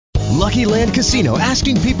Lucky Land Casino,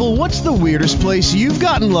 asking people, what's the weirdest place you've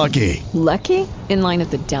gotten lucky? Lucky? In line at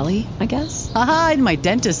the deli, I guess? Aha, in my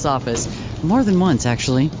dentist's office. More than once,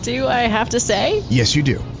 actually. Do I have to say? Yes, you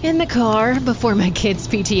do. In the car before my kids'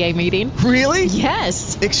 PTA meeting. Really?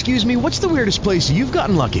 Yes. Excuse me, what's the weirdest place you've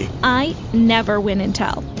gotten lucky? I never win and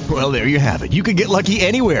tell. Well, there you have it. You can get lucky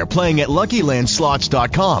anywhere, playing at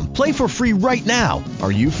LuckyLandSlots.com. Play for free right now.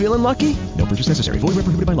 Are you feeling lucky? No purchase necessary. Void where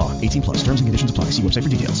prohibited by law. 18 plus. Terms and conditions apply. See website for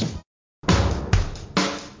details.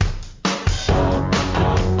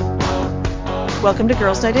 Welcome to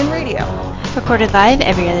Girls Night In Radio. Recorded live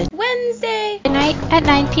every other Wednesday night at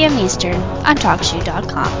 9 p.m. Eastern on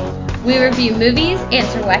TalkShoe.com. We review movies,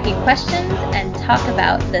 answer wacky questions, and talk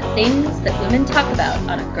about the things that women talk about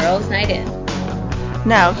on a Girls Night In.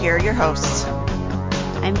 Now, here are your hosts.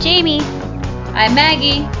 I'm Jamie. I'm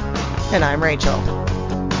Maggie. And I'm Rachel.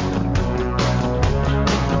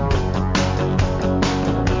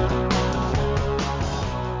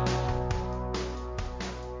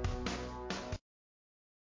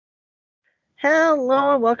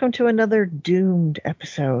 Hello, and welcome to another doomed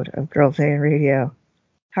episode of Girls Night In Radio.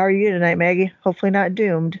 How are you tonight, Maggie? Hopefully not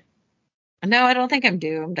doomed. No, I don't think I'm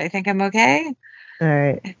doomed. I think I'm okay. All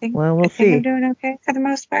right. I think we'll see. I'm doing okay for the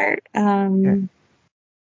most part. Okay.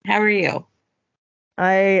 How are you?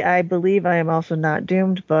 I believe I am also not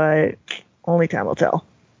doomed, but only time will tell.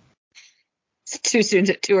 It's too soon,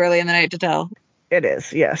 too early in the night to tell. It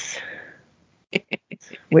is, yes.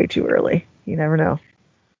 It's way too early. You never know.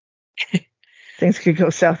 Things could go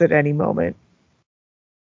south at any moment.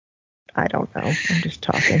 I don't know. I'm just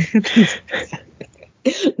talking.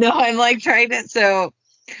 No, I'm like trying to. So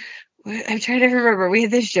I'm trying to remember. We had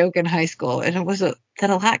this joke in high school, and it was that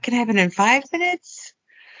a lot can happen in 5 minutes.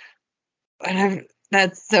 And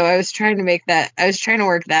I was trying to make that. I was trying to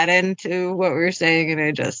work that into what we were saying, and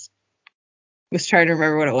I just was trying to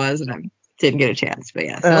remember what it was, and I didn't get a chance. But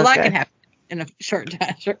yeah, so a lot can happen in a short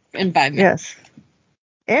time, in 5 minutes. Yes.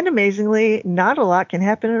 And amazingly, not a lot can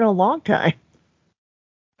happen in a long time.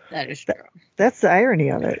 That is true. That's the irony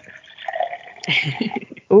of it.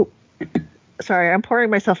 Oh, sorry. I'm pouring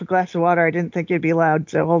myself a glass of water. I didn't think it'd be loud,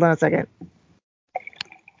 so hold on a second.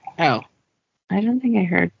 Oh, I don't think I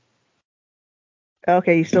heard.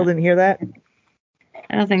 Okay, you still didn't hear that?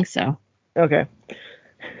 I don't think so. Okay.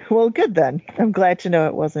 Well, good then. I'm glad to know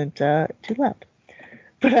it wasn't too loud.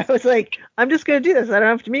 But I was like, I'm just going to do this. I don't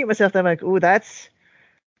have to mute myself. I'm like, ooh, that's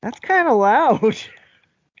kind of loud.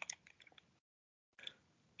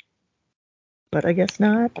 But I guess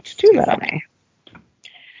not. It's too loud. Funny.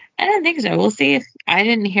 I don't think so. We'll see if I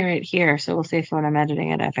didn't hear it here, so we'll see if when I'm editing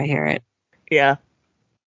it, if I hear it. Yeah.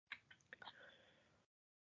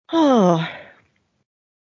 Oh.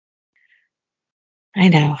 I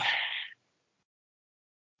know.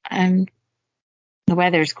 The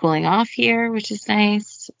weather's cooling off here, which is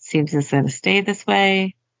nice. It seems it's going to stay this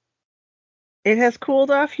way. It has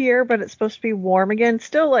cooled off here, but it's supposed to be warm again.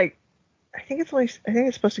 Still, like, I think it's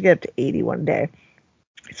supposed to get up to 80 one day.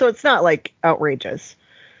 So it's not like outrageous.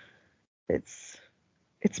 It's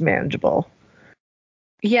manageable.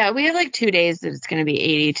 Yeah, we have like 2 days that it's going to be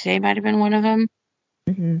 80. Today might have been one of them.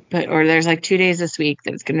 Mm-hmm. Or there's like 2 days this week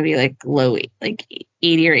that it's going to be like low, like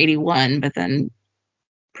 80 or 81, but then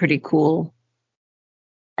pretty cool.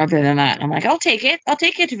 Other than that, I'm like, I'll take it. I'll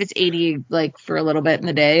take it if it's 80 like for a little bit in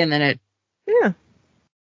the day, and then it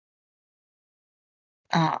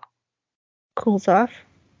cools off.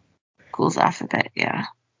 Cools off a bit, yeah.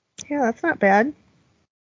 Yeah, that's not bad.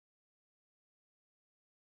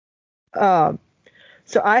 So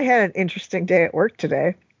I had an interesting day at work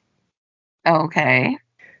today. Okay.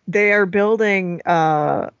 They are building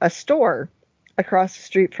a store across the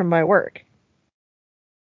street from my work.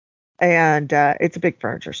 And it's a big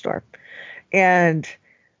furniture store. And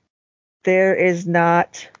there is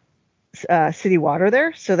not city water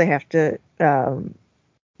there, so they have to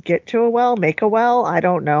get to a well, make a well. I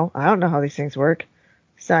don't know. I don't know how these things work.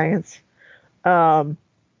 Science. But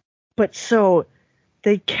so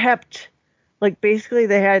they kept, like, basically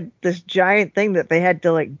they had this giant thing that they had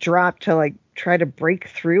to, like, drop to, like, try to break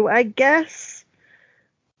through, I guess,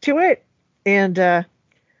 to it. And they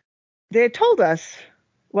had told us,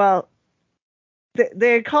 well,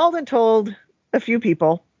 they had called and told a few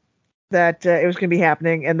people that it was going to be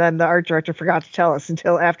happening, and then the art director forgot to tell us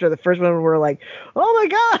until after the first one. We were like, oh my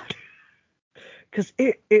God! Because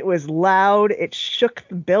it was loud. It shook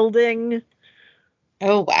the building.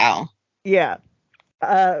 Oh, wow. Yeah.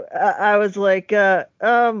 I was like, are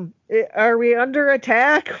we under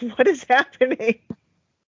attack? What is happening?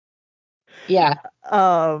 Yeah.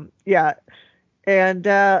 Yeah. And,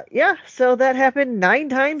 so that happened 9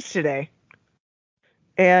 times today.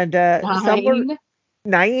 And some were 9?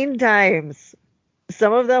 9 times.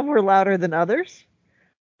 Some of them were louder than others.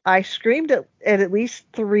 I screamed at least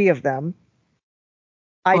 3 of them.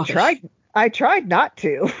 I Gosh. tried not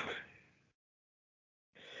to.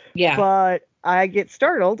 Yeah. But I get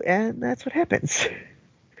startled, and that's what happens.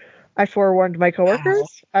 I forewarned my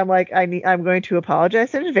coworkers. I'm like, I'm going to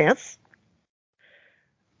apologize in advance.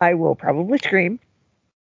 I will probably scream,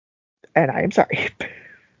 and I am sorry.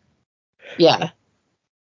 Yeah.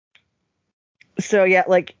 So yeah,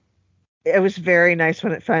 like, it was very nice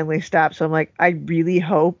when it finally stopped. So I'm like, I really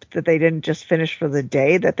hope that they didn't just finish for the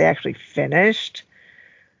day, that they actually finished.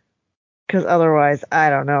 Because otherwise, I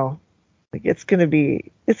don't know. Like, it's gonna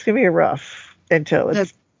be rough until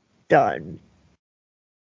it's done.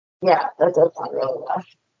 Yeah, that does sound really rough.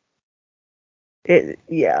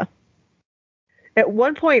 Yeah. At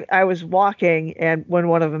one point, I was walking, and when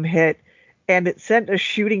one of them hit, and it sent a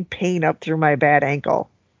shooting pain up through my bad ankle.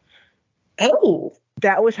 Oh.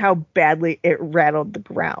 That was how badly it rattled the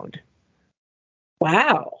ground.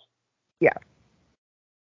 Wow. Yeah.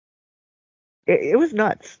 It was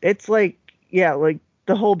nuts. It's like, yeah, like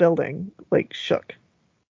the whole building like shook.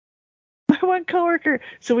 My one coworker,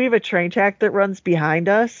 so we have a train track that runs behind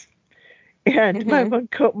us, and my one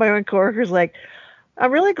coworker's like,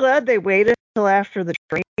 I'm really glad they waited until after the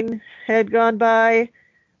train had gone by,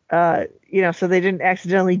 so they didn't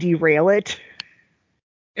accidentally derail it.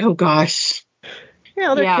 Oh gosh.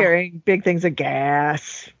 They're carrying big things of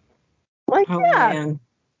gas. Like, oh yeah, man.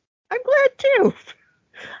 I'm glad too.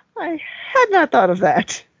 I had not thought of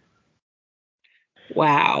that.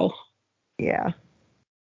 Wow. Yeah.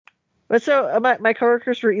 But so my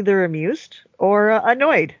coworkers were either amused or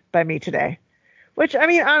annoyed by me today, which, I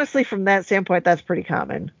mean, honestly, from that standpoint, that's pretty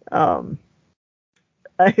common.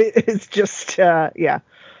 It's just, yeah,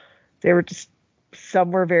 they were just,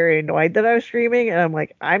 some were very annoyed that I was screaming, and I'm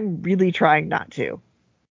like, I'm really trying not to.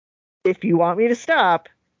 If you want me to stop,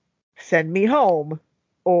 send me home,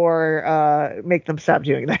 or make them stop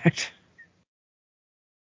doing that.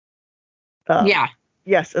 Yeah.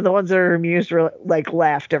 Yes, and the ones that are amused were like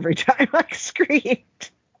laughed every time I screamed.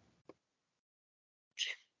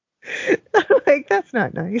 Like, that's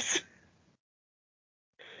not nice.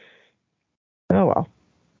 Oh well.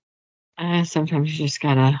 Sometimes you just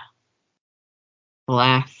gotta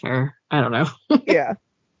laugh, or I don't know. Yeah.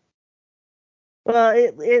 Well,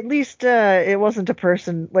 at least it wasn't a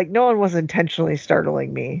person, like, no one was intentionally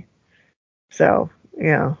startling me. So,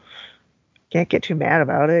 can't get too mad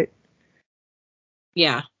about it.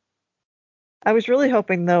 Yeah. I was really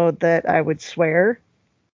hoping, though, that I would swear,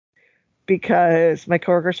 because my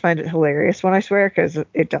coworkers find it hilarious when I swear, because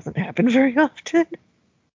it doesn't happen very often.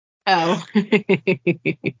 Oh.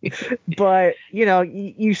 But,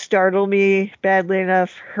 you startle me badly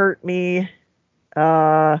enough, hurt me.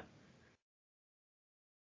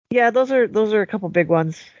 Yeah, those are a couple big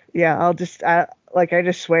ones. Yeah, I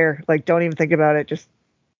just swear, like, don't even think about it, just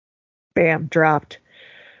bam, dropped.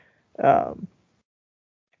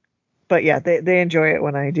 But yeah, they enjoy it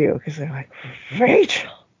when I do, because they're like,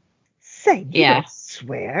 Rachel, say you don't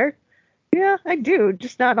swear. Yeah, I do,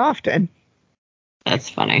 just not often. That's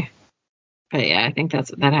funny. But yeah, I think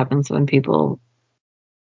that happens when people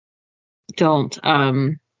don't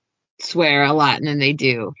swear a lot, and then they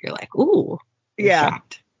do. You're like, ooh, you're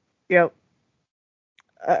shocked. Yep.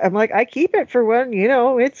 I'm like, I keep it for when,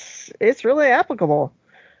 it's really applicable.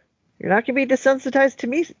 You're not gonna be desensitized to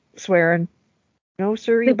me swearing. No,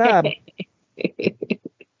 sirree, Bob.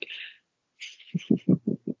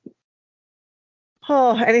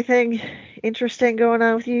 Oh, anything interesting going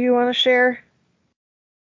on with you want to share?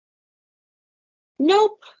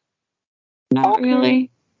 Nope. Not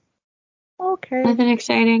really. Okay. Nothing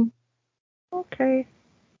exciting. Okay.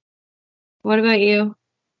 What about you?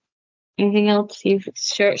 Anything else you've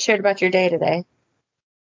shared about your day today?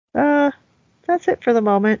 That's it for the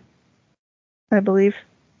moment, I believe.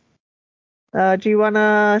 Do you want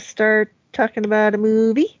to start talking about a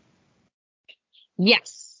movie?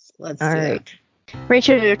 Yes. Let's do it.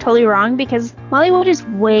 Rachel, you're totally wrong, because Mollywood is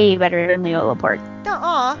way better than Leo Laporte.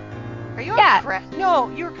 Nuh-uh. Are you on crack? No,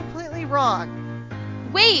 you're completely wrong.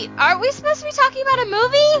 Wait, aren't we supposed to be talking about a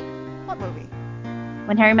movie? What movie?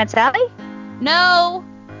 When Harry Met Sally? No.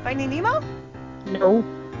 Finding Nemo? No.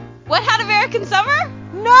 What Had American Summer?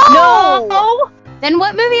 No! Then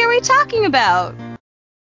what movie are we talking about?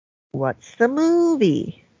 What's the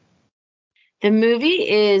movie? The movie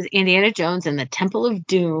is Indiana Jones and the Temple of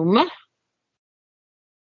Doom.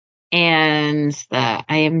 And the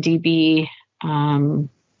IMDb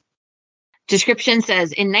description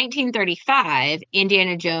says, in 1935,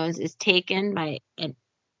 Indiana Jones is taken by an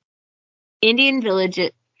Indian village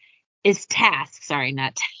is tasked. Sorry,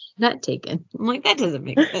 not taken. I'm like, that doesn't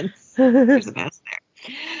make sense. There's an S there.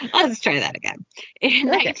 Let's try that again. In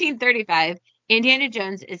 1935, Indiana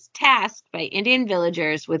Jones is tasked by Indian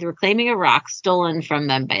villagers with reclaiming a rock stolen from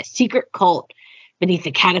them by a secret cult beneath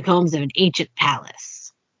the catacombs of an ancient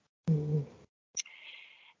palace. And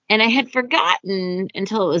I had forgotten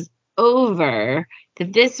until it was over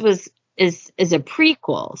that this is a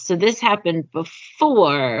prequel. So this happened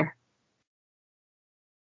before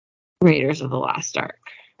Raiders of the Lost Ark.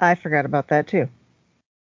 I forgot about that too.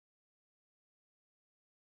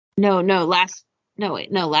 Last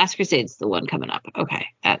Crusade's the one coming up. Okay,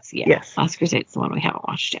 yes. Last Crusade's the one we haven't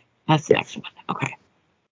watched yet. That's the next one. Okay.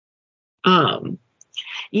 I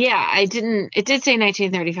didn't. It did say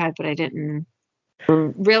 1935, but I didn't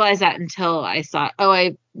realize that until I saw.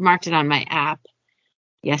 I marked it on my app.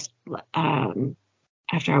 Yes. After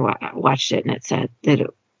I watched it and it said that it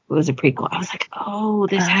was a prequel, I was like, oh,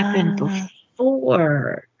 this happened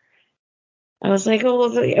before. I was like,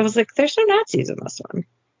 there's no Nazis in this one.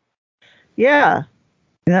 Yeah,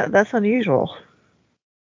 that's unusual.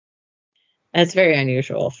 That's very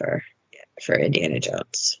unusual for Indiana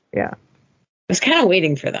Jones. Yeah. I was kind of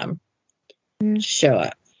waiting for them to show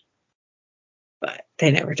up, but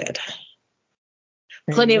they never did.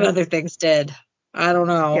 Plenty of other things did. I don't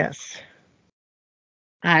know. Yes.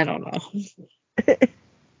 I don't know.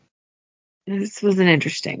 This was an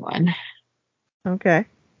interesting one. Okay.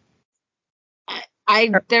 I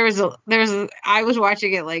was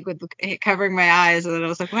watching it like with covering my eyes, and then I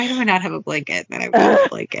was like, why do I not have a blanket? And then I bought a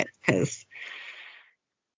blanket because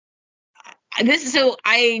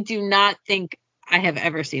I do not think I have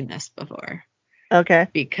ever seen this before. Okay.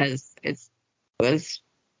 Because I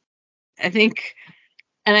think,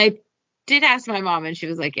 and I did ask my mom, and she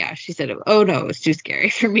was like, yeah, she said, oh no, it was too scary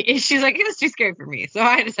for me. She's like, it was too scary for me. So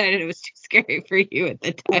I decided it was too scary for you at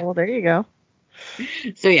the time. Well, there you go.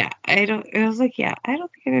 So yeah, I don't think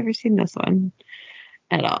I've ever seen this one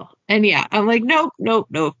at all. And yeah, I'm like, nope.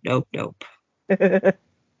 And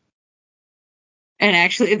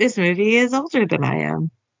actually, this movie is older than I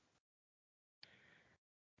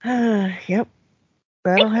am. Yep.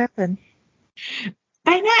 That'll happen.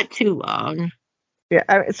 By not too long.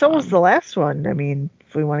 Yeah, so was the last one. I mean,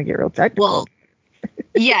 if we want to get real technical. Well,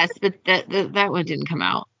 yes, but that one didn't come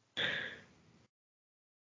out.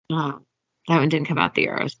 That one didn't come out the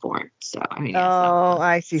year I was born. So I mean.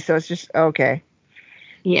 I see. So it's just okay.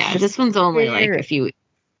 Yeah, this one's only like a few.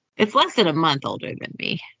 It's less than a month older than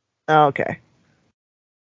me. Okay.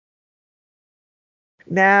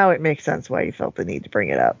 Now it makes sense why you felt the need to bring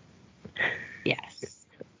it up. Yes.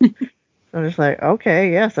 I'm just like,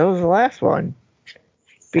 okay, yes, that was the last one.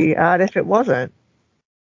 Be odd if it wasn't.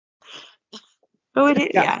 Oh, it is.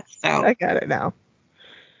 Yeah. So I got it now.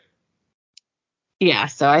 Yeah.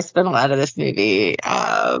 So I spent a lot of this movie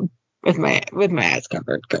with my eyes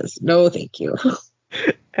covered because no, thank you.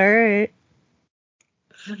 All right.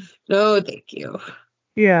 No, thank you.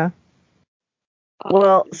 Yeah.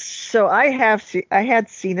 Well, so I had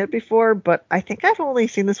seen it before, but I think I've only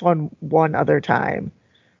seen this one other time.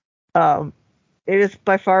 It is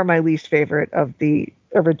by far my least favorite of the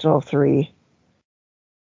original three.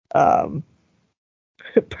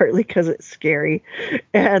 Partly because it's scary,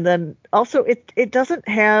 and then also it doesn't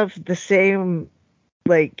have the same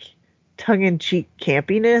like tongue-in-cheek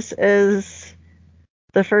campiness as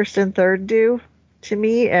the first and third do to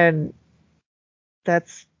me, and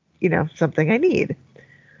that's something I need.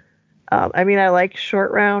 I mean, I like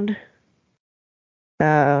Short Round,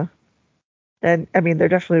 and I mean there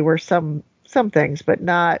definitely were some things, but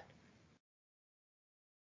not.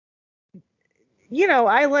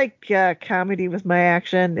 I like comedy with my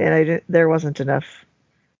action, and there wasn't enough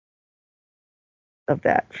of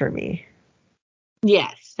that for me.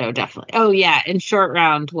 Yes, so definitely. Oh yeah, and Short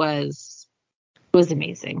Round was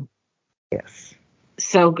amazing. Yes.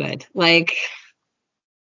 So good. Like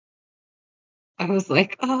I was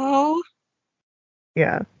like, oh.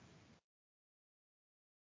 Yeah.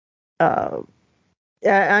 I'm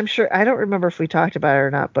sure, I don't remember if we talked about it or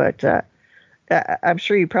not, but I'm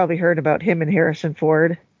sure you probably heard about him and Harrison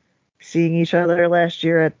Ford seeing each other last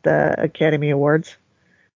year at the Academy Awards.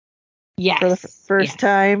 Yes. For the first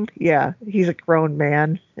time. Yeah. He's a grown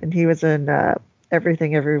man, and he was in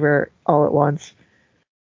Everything Everywhere All at Once.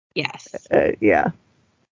 Yes. Yeah.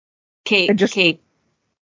 Kate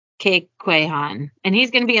Quahan. And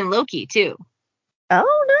he's going to be in Loki, too.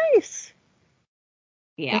 Oh, nice.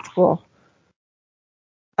 Yeah. That's cool.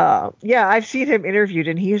 Yeah, I've seen him interviewed,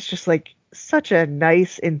 and he is just like such a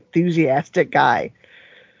nice, enthusiastic guy.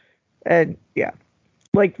 And yeah,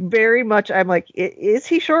 Like, very much, I'm like, is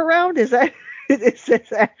he Short Round? Is that is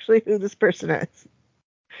this actually who this person is?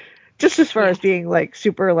 Just as far as being like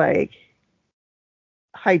super like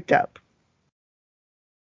hyped up.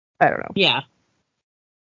 I don't know. Yeah.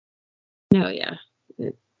 No, yeah.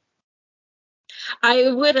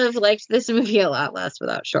 I would have liked this movie a lot less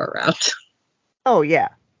without Short Round. Oh yeah.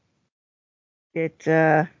 It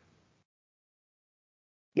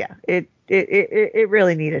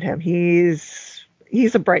really needed him. He's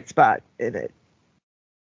a bright spot in it.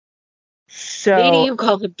 So Lady, you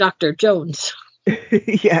call him Dr. Jones.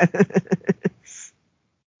 yeah.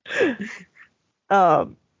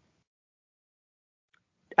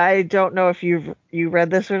 I don't know if you read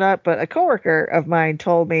this or not, but a coworker of mine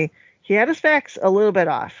told me he had his facts a little bit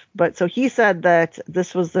off. But so he said that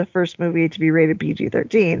this was the first movie to be rated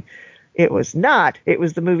PG-13. It was not. It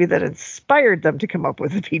was the movie that inspired them to come up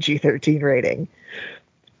with a PG-13 rating.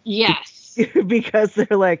 Yes. Because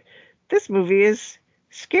they're like, this movie is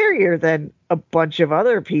scarier than a bunch of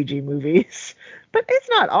other PG movies, but it's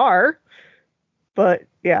not R. But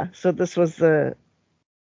yeah, so this was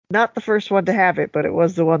not the first one to have it, but it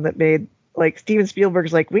was the one that made, like, Steven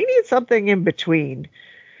Spielberg's like, we need something in between.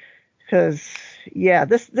 Because, yeah,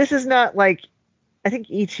 this is not like, I think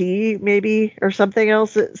E.T. maybe, or something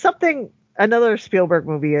else. Another Spielberg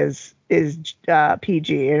movie is PG.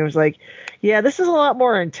 And it was like, yeah, this is a lot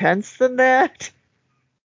more intense than that.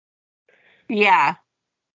 Yeah.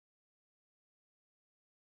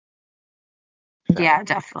 Yeah,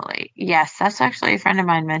 definitely. Yes, that's actually a friend of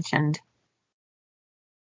mine mentioned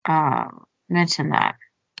that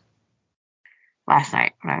last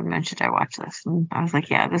night when I mentioned I watched this. And I was like,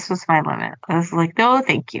 yeah, this was my limit. I was like, no,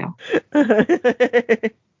 thank you.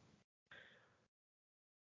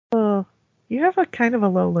 Oh, you have a kind of a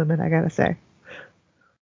low limit, I gotta say.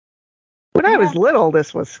 When I was little,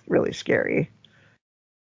 this was really scary.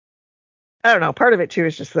 I don't know. Part of it too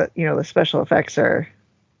is just that, the special effects are,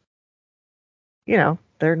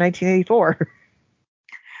 they're 1984.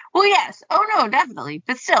 Well, yes. Oh, no, definitely.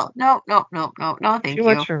 But still, no, thank you. Too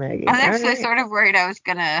much for Maggie. I was actually sort of worried I was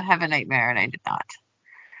going to have a nightmare, and I did not.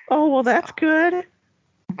 Oh, well, that's good.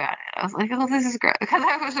 About it. I was like, oh, this is great. Because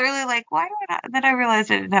I was really like, why do I not? Then I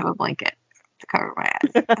realized I didn't have a blanket to cover my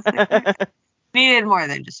eyes. I was like, needed more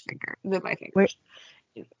than just my fingers.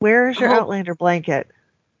 Where's your Outlander blanket?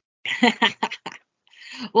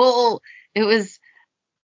 Well, it was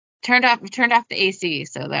turned off the AC,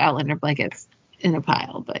 so the Outlander blanket's in a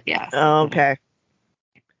pile. But yeah. Okay.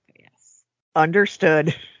 Yes.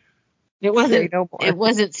 Understood. It wasn't. It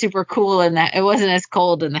wasn't super cool in that. It wasn't as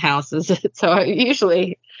cold in the house as it. So I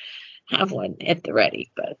usually have one at the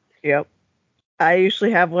ready. But yep, I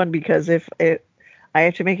usually have one because I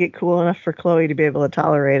have to make it cool enough for Chloe to be able to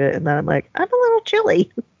tolerate it, and then I'm like, I'm a little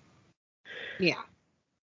chilly. Yeah.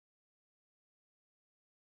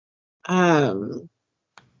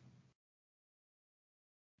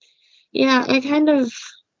 Yeah, I kind of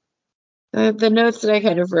the notes that I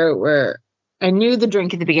kind of wrote were I knew the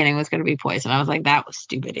drink at the beginning was going to be poison. I was like, that was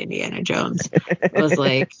stupid, Indiana Jones. I was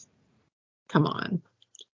like, come on.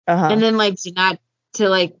 And then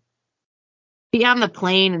to be on the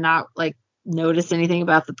plane and not like notice anything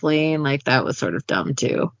about the plane, like that was sort of dumb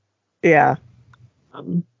too. Yeah.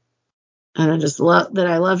 And I just love that.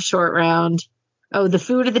 I love Short Round. Oh, the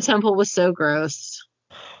food at the temple was so gross.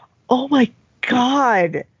 Oh my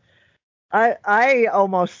God. I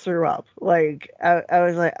almost threw up. Like, I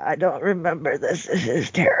was like, I don't remember this. This is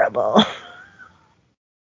terrible.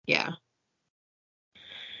 Yeah.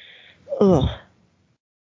 Ugh.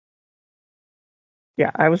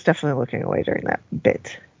 Yeah, I was definitely looking away during that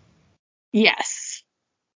bit. Yes.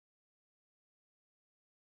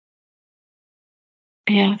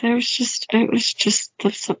 Yeah, there was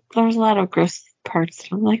a lot of gross parts.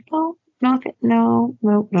 I'm like, no.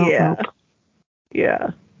 Yeah.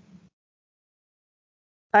 Yeah.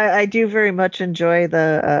 I do very much enjoy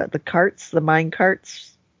the carts, the mine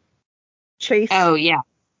carts chase. Oh yeah.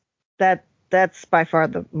 That's by far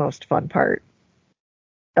the most fun part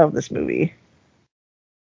of this movie.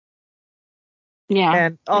 Yeah.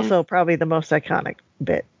 And also probably the most iconic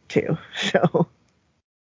bit too. So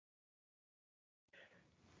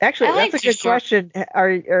actually, that's a good question.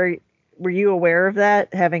 Were you aware of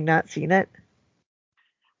that, having not seen it?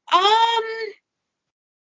 I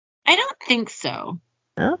don't think so.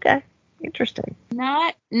 Okay. Interesting.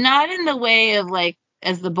 Not in the way of like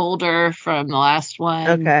as the boulder from the last one.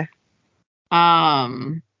 Okay. Yeah,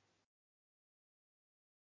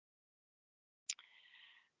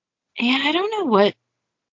 I don't know what.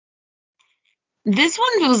 This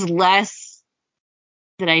one was less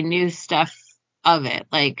that I knew stuff of it.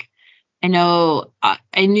 Like I know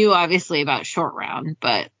I knew obviously about Short Round,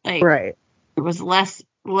 but like Right. there was less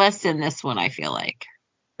in this one, I feel like.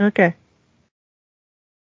 Okay.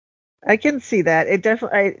 I can see that. It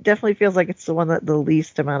definitely feels like it's the one that the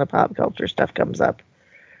least amount of pop culture stuff comes up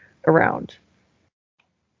around.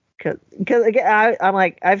 Because again, I'm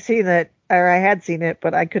like, I've seen it, or I had seen it,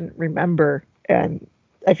 but I couldn't remember. And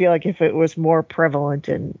I feel like if it was more prevalent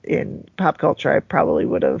in pop culture, I probably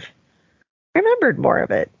would have remembered more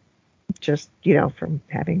of it. Just, from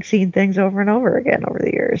having seen things over and over again over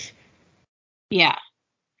the years. Yeah.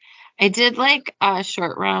 I did like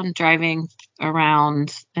Short Round driving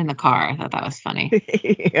around in the car. I thought that was funny.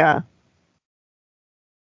 Yeah.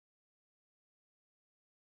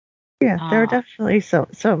 Yeah, there are definitely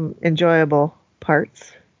some enjoyable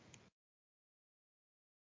parts.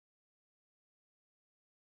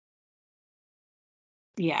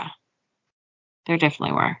 Yeah. There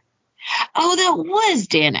definitely were. Oh, that was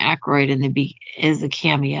Dan Aykroyd as a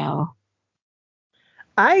cameo.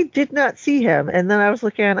 I did not see him, and then I was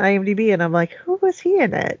looking on IMDb, and I'm like, who was he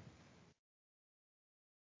in it?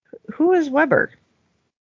 Who is Weber?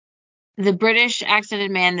 The British accented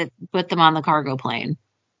man that put them on the cargo plane.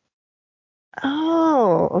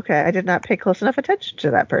 Oh, okay. I did not pay close enough attention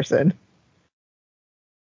to that person.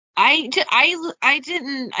 I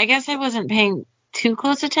didn't. I guess I wasn't paying too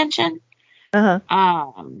close attention. Uh-huh.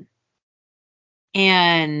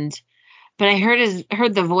 But I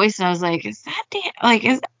heard the voice, and I was like, "Is that Dan? Like,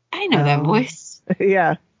 I know that voice?"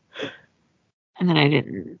 Yeah. And then I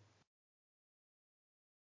didn't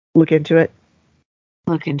look into it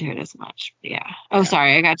as much. Yeah. Oh,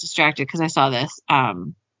 sorry, I got distracted because I saw this.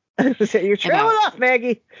 You're trailing off,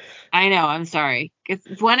 Maggie. I know. I'm sorry.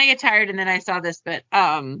 It's when I get tired, and then I saw this, but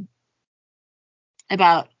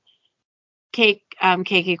about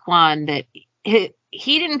Keiki Kwan, that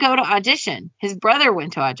he didn't go to audition. His brother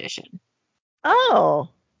went to audition. Oh.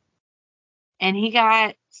 And he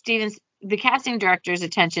got the casting director's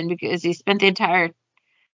attention because he spent the entire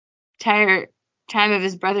time of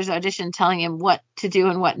his brother's audition telling him what to do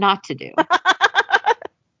and what not to do.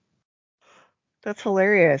 That's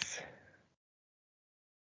hilarious.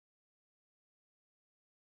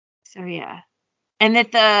 So yeah, and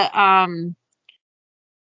that the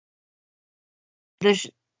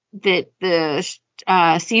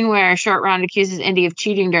scene where Short Round accuses Indy of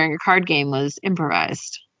cheating during a card game was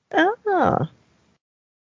improvised. Oh.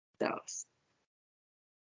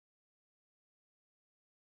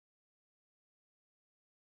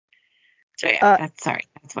 So yeah, that's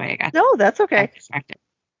why I got. No, that's okay. Distracted.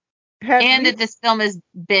 And that this film is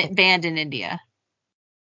banned in India.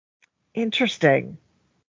 Interesting.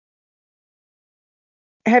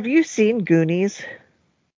 Have you seen Goonies?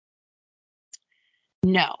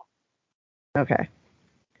 No. Okay.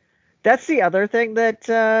 That's the other thing that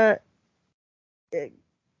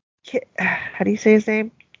how do you say his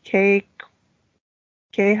name? Keiki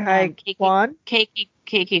Kwan?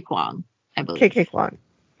 Keiki Kwan, I believe. Keiki Kwan.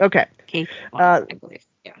 Okay. Keiki Kwan, I believe.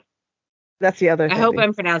 Yeah. That's the other thing. I hope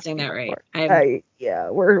I'm pronouncing that right. Yeah,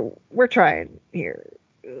 we're trying here.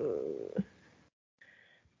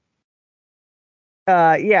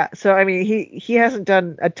 Yeah, so I mean he hasn't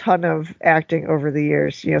done a ton of acting over the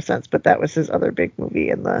years, since, but that was his other big movie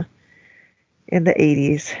in the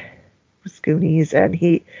 80s was Goonies, and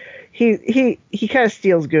he kind of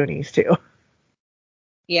steals Goonies too.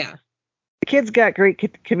 Yeah. The kid's got great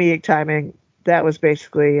comedic timing. That was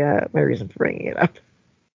basically my reason for bringing it up.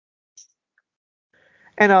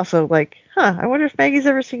 And also, I wonder if Maggie's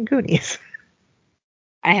ever seen Goonies.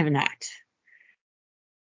 I have not.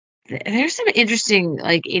 There's some interesting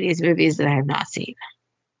 80s movies that I have not seen.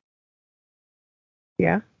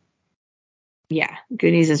 Yeah. Yeah,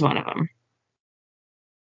 Goonies is one of them.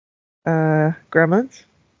 Gremlins?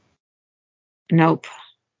 Nope.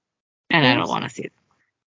 And I don't want to see it.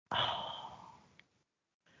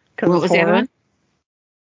 What was the other one?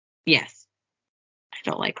 Yes. I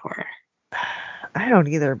don't like horror. I don't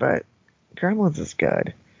either, but Gremlins is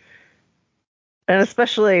good. And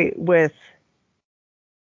especially with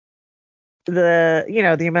the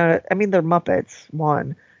amount of, they're Muppets,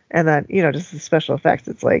 one, and then, just the special effects,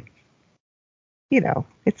 it's like,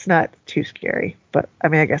 it's not too scary, but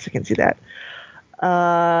I guess I can see that.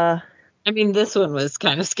 This one was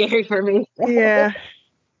kind of scary for me. Yeah.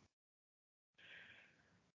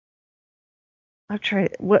 I've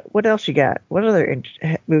tried. What else you got? What other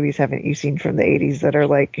movies haven't you seen from the 80s that are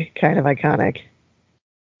kind of iconic?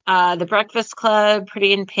 The Breakfast Club,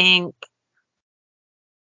 Pretty in Pink.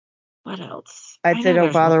 What else? I'd say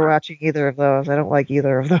don't bother watching either of those. I don't like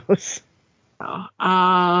either of those.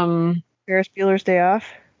 Oh. Ferris Bueller's Day Off.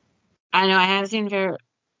 I know I have seen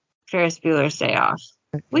Ferris Bueller's Day Off.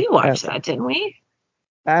 We watched that, didn't we?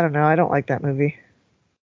 I don't know. I don't like that movie.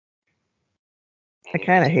 I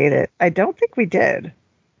kind of hate it. I don't think we did.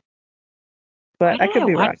 But I could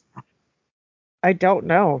be wrong. I don't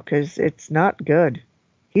know, because it's not good.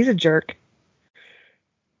 He's a jerk.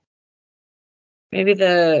 Maybe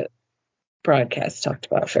the broadcast talked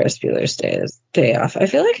about Ferris Bueller's Day Off. I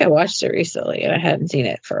feel like I watched it recently, and I hadn't seen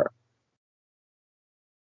it for...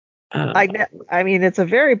 I mean, it's a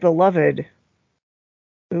very beloved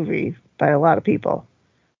movie by a lot of people.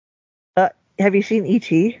 Have you seen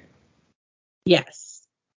E.T.? Yes.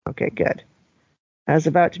 Okay, good. I was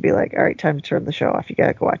about to be like, all right, time to turn the show off. You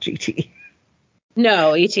gotta go watch E.T.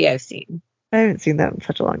 No, E.T. I've seen. I haven't seen that in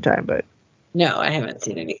such a long time, but... No, I haven't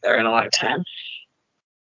seen it either in a long time.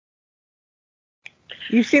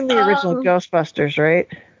 You've seen the original Ghostbusters, right?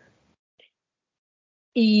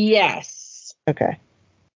 Yes. Okay.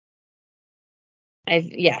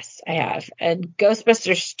 Yes, I have. And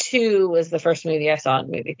Ghostbusters 2 was the first movie I saw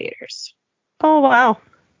in movie theaters. Oh, wow.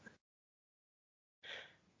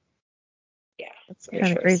 Yeah. That's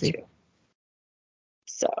kind of crazy. Too.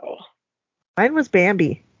 So. Mine was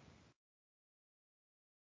Bambi.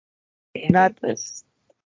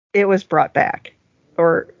 It was brought back.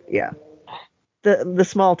 Or, yeah. The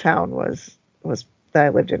small town was that I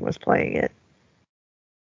lived in was playing it.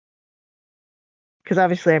 Because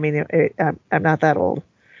obviously, I mean, I'm not that old.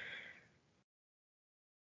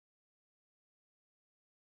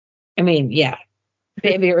 I mean, yeah.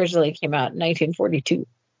 Bambi originally came out in 1942.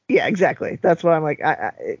 Yeah, exactly. That's why I'm like,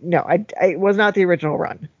 it was not the original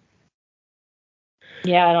run.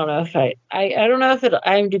 Yeah, I don't know if I don't know if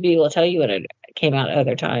IMDb will tell you when it came out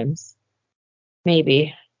other times.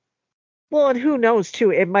 Maybe. Well, and who knows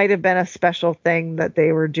too? It might have been a special thing that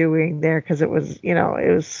they were doing there because it was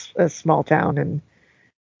a small town, and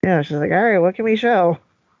she's like, all right, what can we show?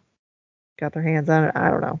 Got their hands on it. I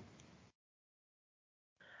don't know.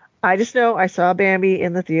 I just know I saw Bambi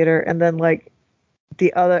in the theater, and then like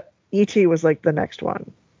the other E.T. was like the next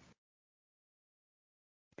one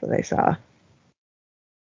that I saw.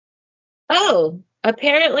 Oh,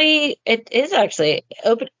 apparently it is actually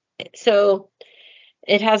open. So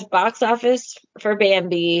it has box office for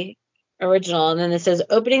Bambi original, and then it says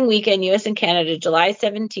opening weekend U.S. and Canada, July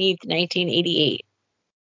 17th, 1988.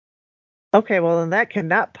 Okay, well then that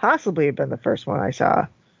cannot possibly have been the first one I saw.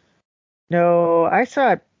 No, I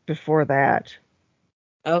saw it before that.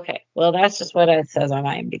 Okay, well that's just what it says on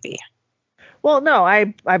IMDb. Well, no,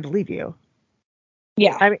 I believe you.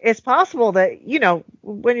 Yeah. I mean, it's possible that,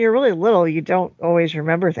 when you're really little, you don't always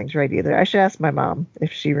remember things right either. I should ask my mom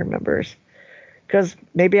if she remembers. Because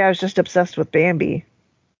maybe I was just obsessed with Bambi.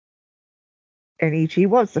 And E.T.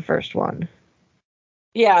 was the first one.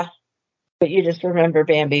 Yeah. But you just remember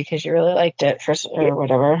Bambi because you really liked it or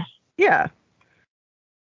whatever. Yeah.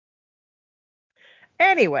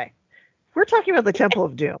 Anyway, we're talking about the Temple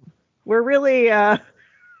of Doom. We're really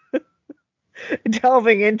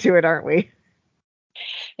delving into it, aren't we?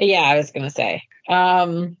 Yeah, I was going to say. I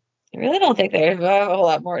really don't think there's a whole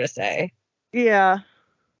lot more to say. Yeah.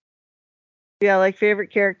 Yeah, like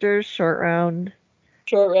favorite characters, Short Round.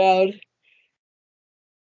 Short Round.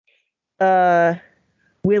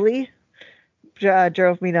 Willie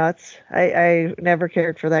drove me nuts. I never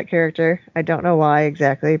cared for that character. I don't know why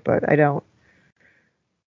exactly, but I don't.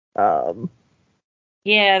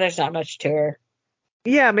 Yeah, there's not much to her.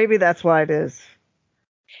 Yeah, maybe that's why it is.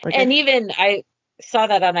 Like and even I saw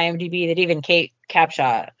that on IMDb that even Kate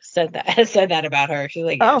Capshaw said that about her. She's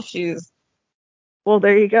like, yeah, she's. Well,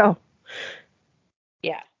 there you go.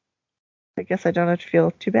 Yeah. I guess I don't have to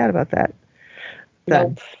feel too bad about that. Then.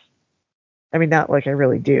 Nope. I mean, not like I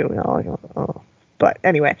really do. But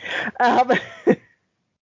anyway. All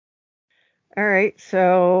right,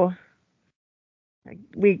 so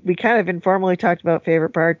we kind of informally talked about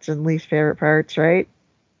favorite parts and least favorite parts, right?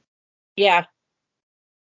 Yeah.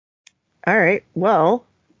 All right. Well,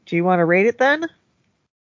 do you want to rate it then?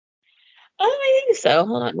 I think so.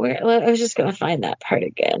 Hold on. I was just going to find that part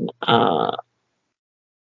again.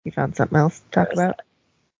 You found something else to talk about?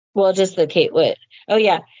 Well, just the Kate Witt. Oh,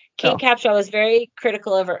 yeah. Kate Capshaw was very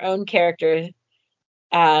critical of her own character,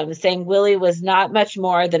 saying Willie was not much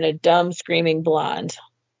more than a dumb, screaming blonde.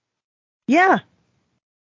 Yeah.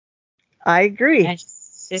 I agree.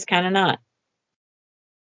 She's kind of not.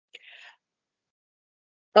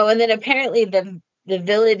 Oh, and then apparently the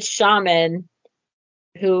village shaman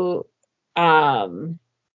who I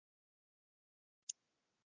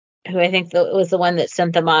think was the one that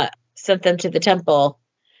sent them to the temple,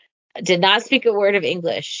 did not speak a word of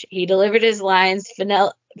English. He delivered his lines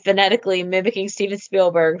phonetically, mimicking Steven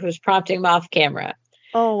Spielberg, who was prompting him off camera.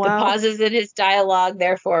 Oh, The wow. pauses in his dialogue,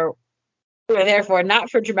 therefore, were therefore not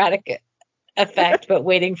for dramatic effect, but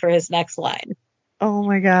waiting for his next line. Oh,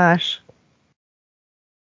 my gosh.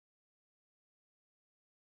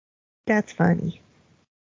 That's funny.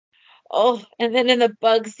 Oh, and then in the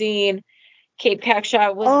bug scene, Cape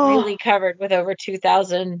Cockshaw was really covered with over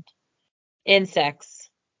 2,000 insects.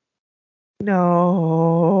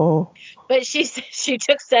 No. But she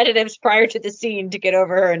took sedatives prior to the scene to get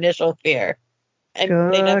over her initial fear.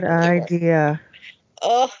 And they Good never believe her. idea.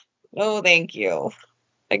 Oh, no, thank you.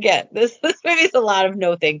 Again, this movie is a lot of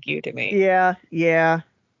no thank you to me. Yeah, yeah.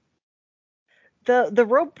 The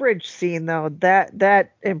rope bridge scene though,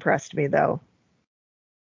 that impressed me though.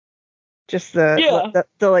 Just the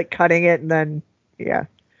like cutting it and then yeah.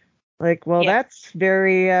 Like, well, that's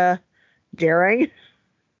very daring.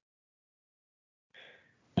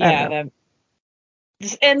 Yeah,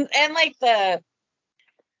 and like the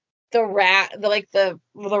raft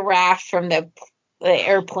from the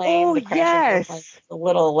airplane. Oh, the crashing yes. airplane, a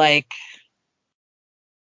little like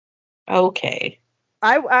okay.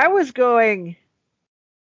 I was going,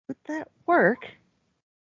 would that work?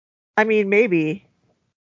 I mean, maybe.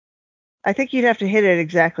 I think you'd have to hit it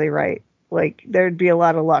exactly right. Like, there'd be a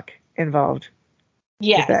lot of luck involved.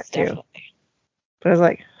 Yes, with that too. definitely. But I was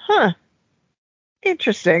like, huh,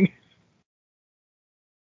 interesting.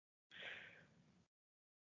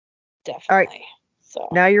 Definitely. All right. So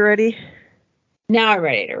now you're ready? Now I'm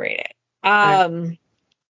ready to rate it.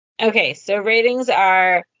 Okay, so ratings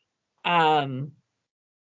are buy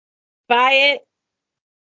it,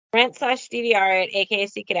 rent/DVR it, aka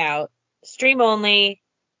seek it out, stream only,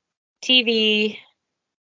 TV,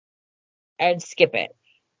 I'd skip it.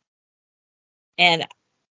 And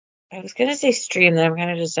I was gonna say stream, then I'm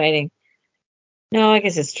kind of deciding. No, I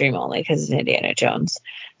guess it's stream only because it's Indiana Jones.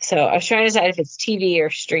 So I was trying to decide if it's TV or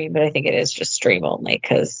stream, but I think it is just stream only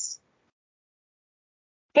because.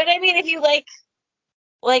 But I mean, if you like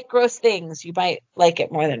gross things, you might like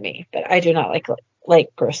it more than me. But I do not like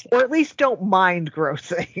gross things. Or at least don't mind gross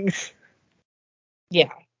things. Yeah.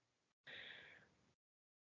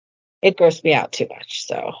 It grossed me out too much,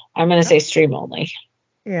 so I'm gonna say stream only.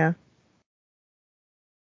 Yeah.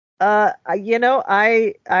 I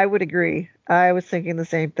would agree. I was thinking the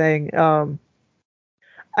same thing. Part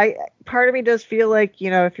of me does feel like,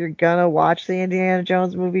 if you're gonna watch the Indiana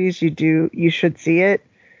Jones movies, you should see it,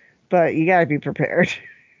 but you gotta be prepared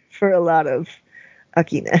for a lot of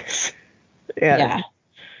uckiness. Yeah.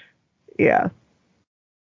 Yeah.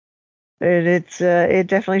 And it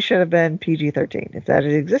definitely should have been PG-13. If that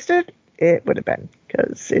had existed, it would have been,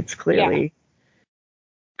 because it's clearly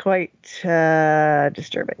quite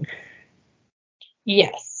disturbing.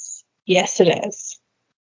 Yes. Yes, it is.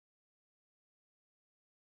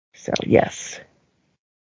 So, yes.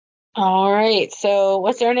 All right. So,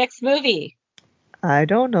 what's our next movie? I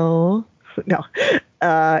don't know. No.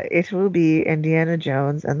 It will be Indiana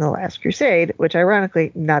Jones and the Last Crusade, which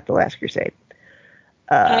ironically, not the Last Crusade.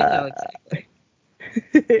 I know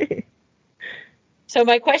exactly. So,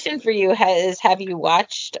 my question for you is: have you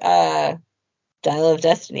watched Dial of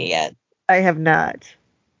Destiny yet? I have not.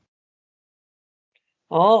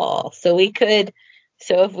 Oh, so we could.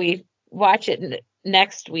 So if we watch it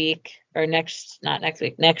next week, or not next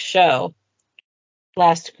week, next show,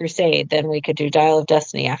 Last Crusade, then we could do Dial of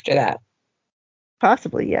Destiny after that.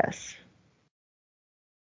 Possibly, yes.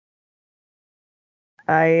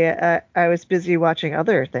 I was busy watching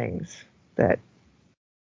other things that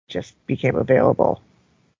just became available.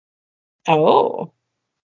 Oh.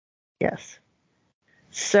 Yes.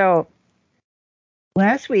 So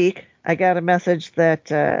last week I got a message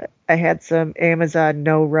that I had some Amazon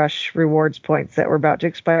No Rush rewards points that were about to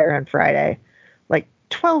expire on Friday, like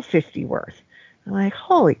 $12.50 worth. I'm like,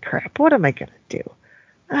 holy crap, what am I gonna do?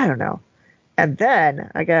 I don't know. And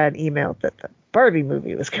then I got an email that the Barbie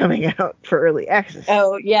movie was coming out for early access.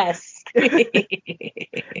 Oh, yes.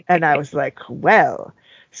 And I was like, well.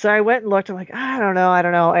 So I went and looked. I'm like, I don't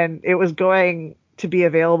know. And it was going to be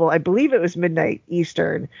available. I believe it was midnight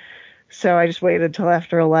Eastern. So I just waited until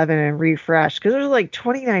after 11 and refreshed because it was like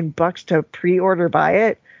 $29 to pre-order buy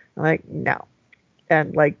it. I'm like, no.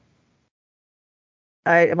 And like,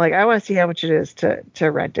 I'm like, I want to see how much it is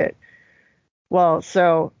to rent it. Well,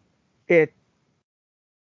 so it,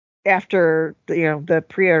 after the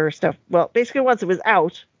pre-order stuff, well, basically once it was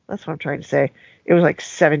out, that's what I'm trying to say, it was like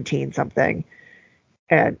 17 something.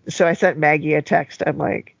 And so I sent Maggie a text. I'm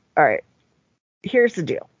like, all right, here's the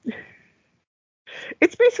deal.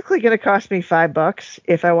 It's basically going to cost me $5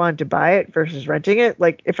 if I wanted to buy it versus renting it.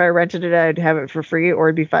 Like if I rented it, I'd have it for free, or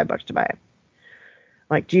it'd be $5 to buy it.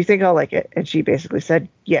 like, do you think I'll like it? And she basically said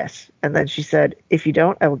yes. And then she said, if you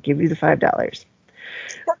don't, I will give you the $5.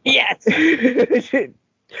 Yes.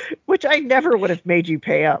 Which I never would have made you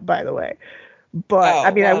pay up, by the way. But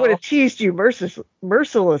I mean, I would have teased you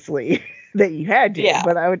mercilessly that you had to, Yeah.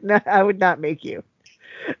 but I would not make you.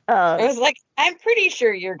 I was like, I'm pretty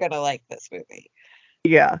sure you're gonna like this movie.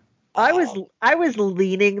 Yeah. I was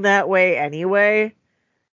leaning that way anyway.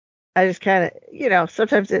 I just kind of,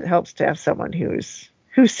 sometimes it helps to have someone who's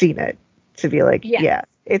seen it to be like, yeah,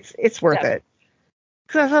 it's worth it.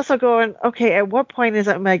 Because I was also going, okay, at what point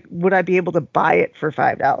I'm like, would I be able to buy it for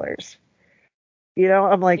 $5?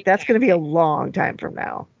 I'm like, that's going to be a long time from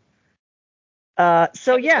now.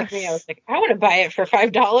 So yes. I was like, I want to buy it for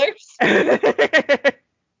 $5.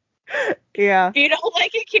 Yeah. If you don't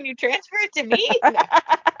like it, can you transfer it to me? No.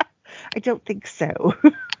 I don't think so.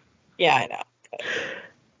 Yeah, I know.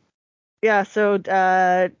 Yeah, so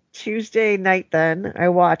Tuesday night then I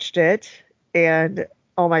watched it, and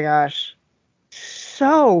oh my gosh,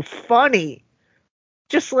 so funny.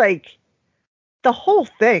 Just like the whole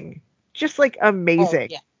thing, just like amazing.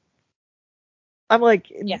 Oh, yeah. I'm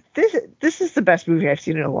like, this is the best movie I've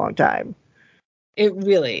seen in a long time.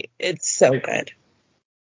 It's so good.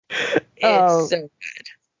 It's so good.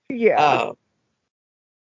 Yeah.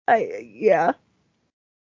 Yeah.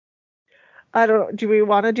 I don't know. Do we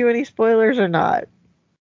want to do any spoilers or not?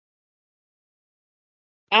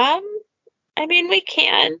 I mean, we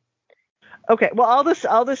can. Okay, well,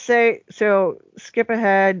 I'll just say, so skip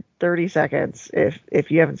ahead 30 seconds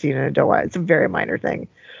if you haven't seen it and don't want it. It's a very minor thing.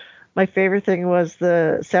 My favorite thing was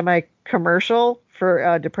the semi-commercial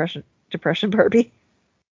for Depression Barbie.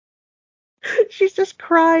 She's just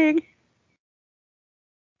crying.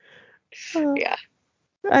 Yeah.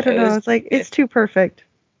 I don't know. It's like, it's too perfect.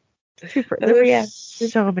 There were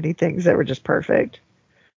so many things that were just perfect.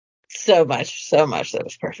 So much that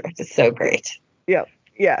was perfect. It's so great. Yep.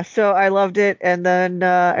 Yeah, so I loved it, and then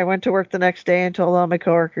I went to work the next day and told all my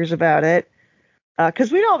coworkers about it,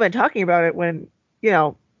 because we'd all been talking about it when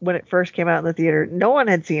it first came out in the theater. No one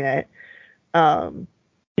had seen it. No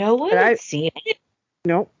one had seen it?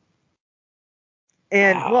 Nope.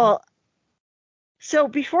 And, well, so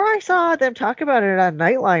before I saw them talk about it on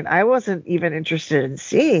Nightline, I wasn't even interested in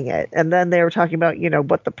seeing it, and then they were talking about,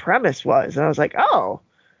 what the premise was, and I was like, oh,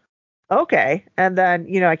 okay. And then,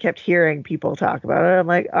 I kept hearing people talk about it. I'm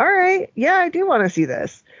like, all right, yeah, I do want to see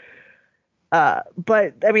this.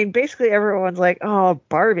 But I mean, basically everyone's like, oh,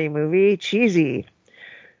 Barbie movie, cheesy.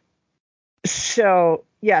 So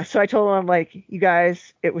yeah, so I told them, I'm like, you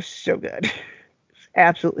guys, it was so good.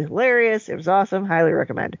 Absolutely hilarious. It was awesome. Highly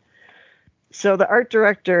recommend. So the art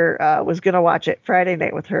director was going to watch it Friday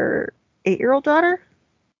night with her 8-year-old daughter. I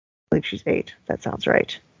believe she's 8. That sounds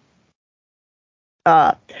right.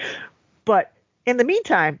 But in the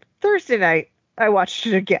meantime, Thursday night, I watched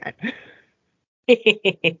it again.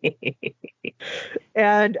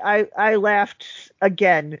 And I laughed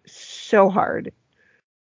again so hard.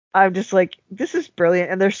 I'm just like, this is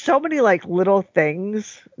brilliant. And there's so many like little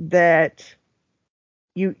things that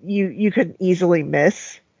you could easily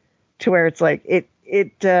miss, to where it's like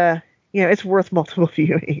it's worth multiple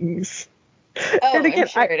viewings. Oh, and again, I'm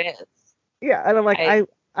sure it is. Yeah, and I'm like,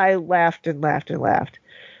 I laughed and laughed and laughed.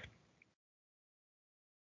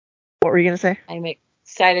 What were you gonna say? I'm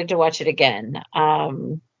excited to watch it again.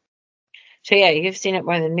 So yeah, you've seen it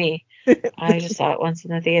more than me. I just saw it once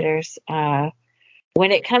in the theaters.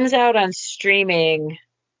 When it comes out on streaming,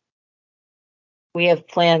 we have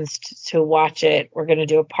plans to watch it. We're going to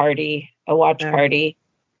do a watch party.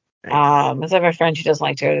 Nice. I have a friend who doesn't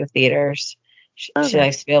like to go to the theaters. She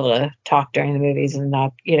likes to be able to talk during the movies and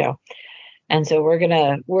not, And so we're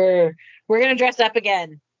gonna dress up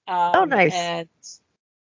again. Nice. And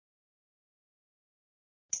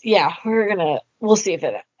yeah, we'll see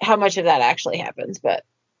how much of that actually happens, but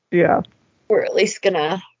yeah, we're at least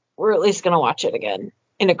gonna watch it again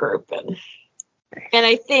in a group, and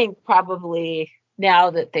I think probably now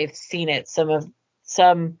that they've seen it, some of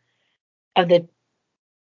the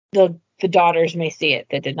daughters may see it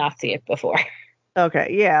that did not see it before. Okay,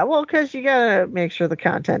 yeah, well, because you gotta make sure the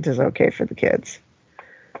content is okay for the kids.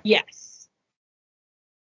 Yes.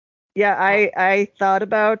 Yeah, I thought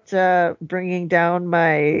about bringing down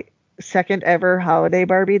my second ever holiday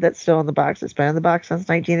Barbie that's still in the box. It's been in the box since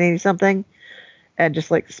 1980 something, and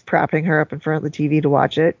just like propping her up in front of the TV to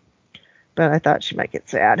watch it. But I thought she might get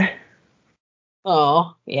sad.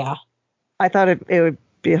 Oh, yeah. I thought it would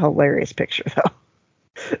be a hilarious picture though.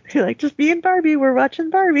 You're like, just me and Barbie, we're watching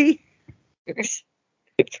Barbie. It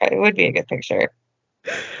probably would be a good picture.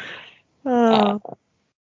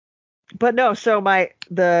 But no, so my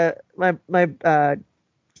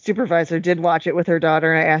supervisor did watch it with her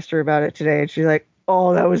daughter, and I asked her about it today, and she's like,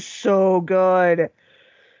 "Oh, that was so good."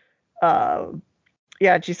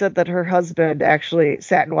 Yeah, she said that her husband actually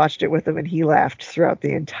sat and watched it with him, and he laughed throughout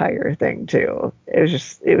the entire thing too.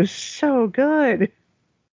 It was so good.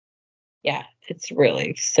 Yeah, it's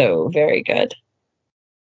really so very good.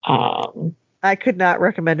 I could not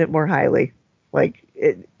recommend it more highly. Like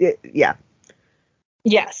yeah.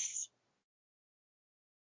 Yes.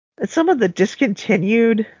 And some of the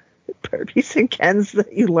discontinued Barbies and Kens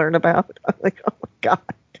that you learn about, I'm like, oh my god.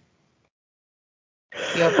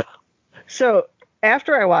 Yep. So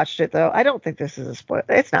after I watched it, though, I don't think this is a spoiler.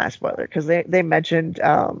 It's not a spoiler because they mentioned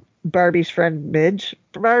Barbie's friend Midge,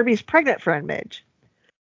 Barbie's pregnant friend Midge.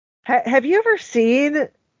 Have you ever seen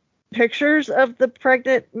pictures of the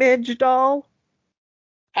pregnant Midge doll?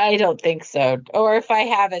 I don't think so. Or if I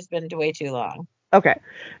have, it's been way too long. Okay.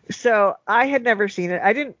 So I had never seen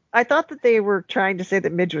it. I thought that they were trying to say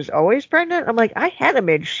that Midge was always pregnant. I'm like, I had a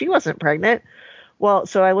Midge. She wasn't pregnant. Well,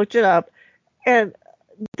 so I looked it up, and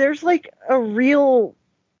there's like a real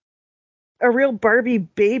Barbie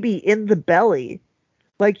baby in the belly.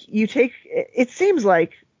 Like it seems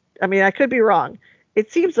like, I mean, I could be wrong.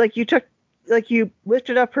 It seems like you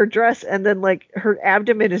lifted up her dress and then like her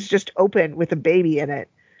abdomen is just open with a baby in it.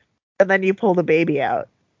 And then you pull the baby out.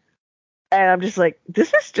 And I'm just like,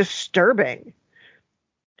 this is disturbing.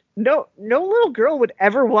 No little girl would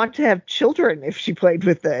ever want to have children if she played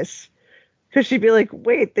with this. Because she'd be like,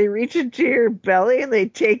 wait, they reach into your belly and they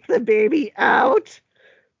take the baby out?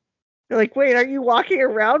 They're like, wait, are you walking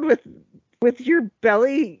around with your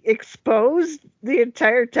belly exposed the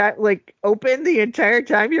entire time, like open the entire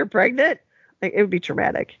time you're pregnant? Like, it would be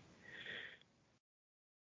traumatic.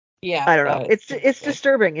 Yeah. I don't know. It's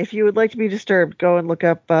disturbing. If you would like to be disturbed, go and look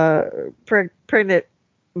up pregnant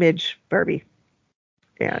Midge Barbie.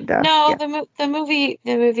 And no, yeah. the movie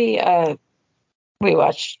we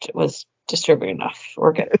watched was disturbing enough.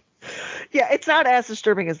 We're good. Yeah, it's not as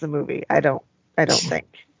disturbing as the movie. I don't think.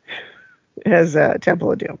 As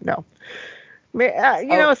Temple of Doom, no.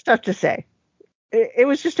 It's tough to say. It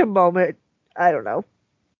was just a moment. I don't know.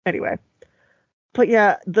 Anyway, but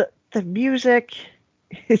yeah, the music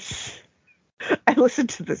is. I listened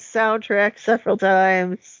to the soundtrack several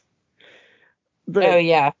times.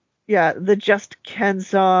 Yeah, the Just Ken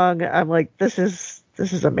song. I'm like, this is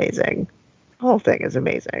amazing. The whole thing is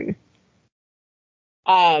amazing.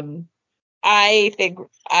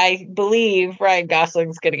 I believe Ryan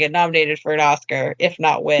Gosling's going to get nominated for an Oscar, if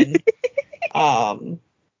not win.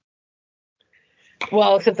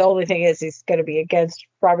 Well, except the only thing is he's going to be against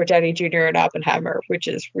Robert Downey Jr. in Oppenheimer, which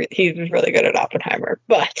is he was really good at Oppenheimer,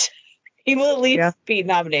 but he will at least be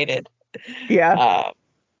nominated. Yeah.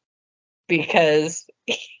 Because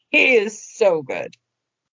he is so good.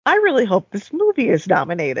 I really hope this movie is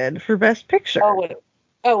nominated for Best Picture. Oh, it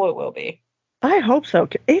will be. I hope so.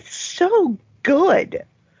 It's so good.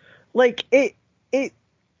 Like it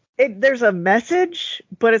there's a message,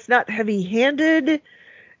 but it's not heavy-handed.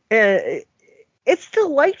 It's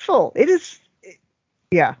delightful. It is.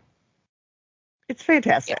 Yeah. It's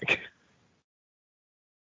fantastic.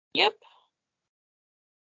 Yep.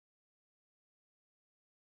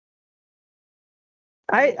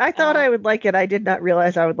 I thought I would like it. I did not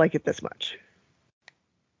realize I would like it this much.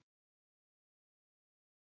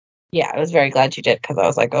 Yeah, I was very glad you did because I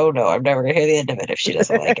was like, oh no, I'm never going to hear the end of it if she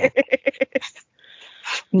doesn't like it.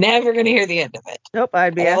 Never going to hear the end of it. Nope,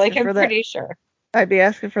 I'd be asking for that. Pretty sure. I'd be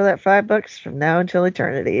asking for that $5 from now until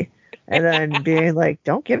eternity. And then being like,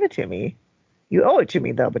 don't give it to me. You owe it to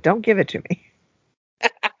me, though, but don't give it to me.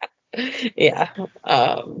 Yeah.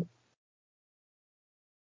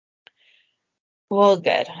 Well,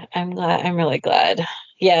 good. I'm glad. I'm really glad.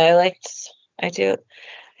 Yeah, I do.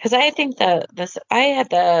 Because I think I had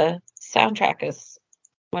the soundtrack as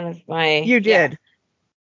one of my. You did. Yeah.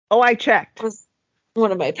 Oh, I checked. Was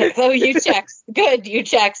one of my picks. Oh, you checked. Good. You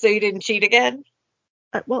checked, so you didn't cheat again?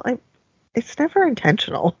 It's never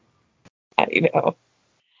intentional. I know.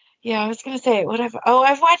 Yeah, I was gonna say whatever. Oh,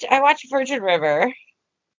 I watched Virgin River.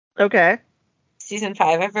 Okay. Season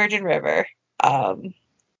 5 of Virgin River.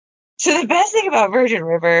 So the best thing about Virgin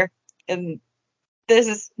River, and this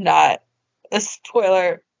is not a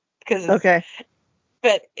spoiler because okay,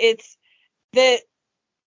 but it's that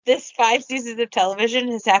this 5 seasons of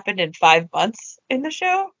television has happened in 5 months in the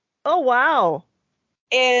show. Oh wow!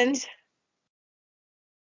 And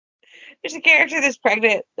there's a character that's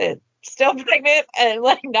pregnant, that's still pregnant, and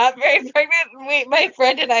like not very pregnant. My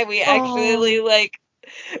friend and I, we actually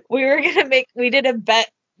we did a bet.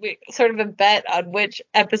 We sort of a bet on which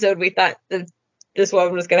episode we thought this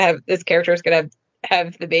woman was gonna have, this character was gonna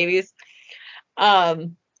have the babies.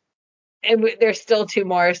 and there's still 2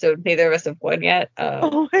 more, so neither of us have won yet.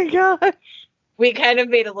 Oh my gosh. We kind of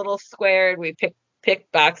made a little square and we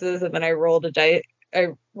picked boxes, and then I rolled a dice. I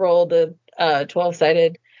rolled a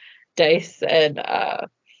 12-sided dice and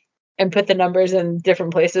put the numbers in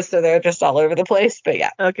different places, so they're just all over the place. But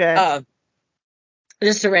yeah, Okay.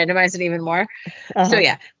 Just to randomize it even more. So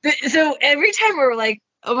yeah, so every time we're like,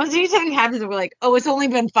 almost anytime it happens, we're like, oh, it's only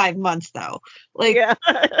been 5 months though. Like, Yeah.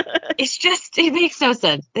 it's just, it makes no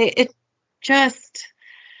sense. It just,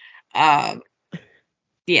 yeah.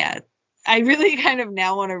 I really kind of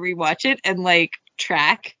now want to rewatch it and like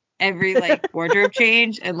track every like wardrobe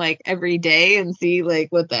change and like every day and see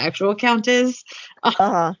like what the actual count is.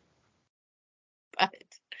 Uh-huh.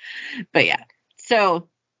 But yeah. So,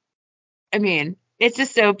 I mean, it's a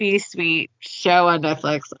soapy, sweet show on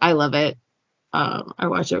Netflix. I love it. I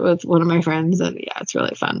watch it with one of my friends, and yeah, it's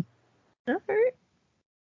really fun. All right.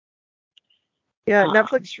 Yeah,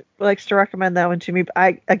 Netflix likes to recommend that one to me. But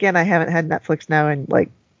I haven't had Netflix now in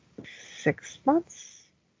like 6 months,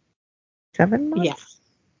 7 months. Yeah.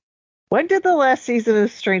 When did the last season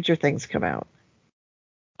of Stranger Things come out?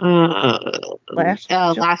 Last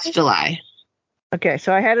July. Okay,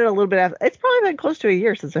 so I had it a little bit after. It's probably been close to a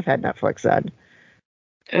year since I've had Netflix then.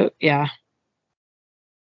 Oh, yeah.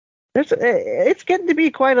 It's getting to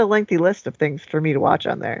be quite a lengthy list of things for me to watch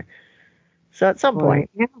on there. So at some point.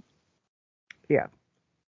 Yeah.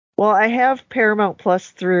 Well, I have Paramount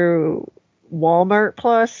Plus through Walmart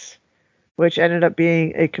Plus, which ended up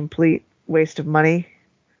being a complete waste of money.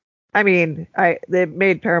 I mean, they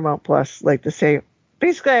made Paramount Plus like the same.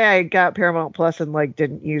 Basically, I got Paramount Plus and like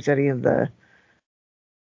didn't use any of the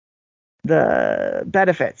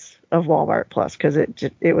benefits of Walmart Plus because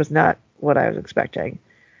it was not what I was expecting.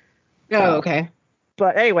 Oh, okay.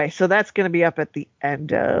 But anyway, so that's going to be up at the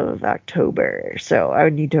end of October. So I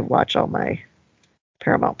would need to watch all my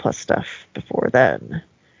Paramount Plus stuff before then.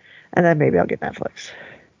 And then maybe I'll get Netflix.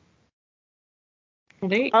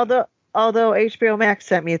 Although HBO Max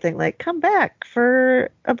sent me a thing like, come back for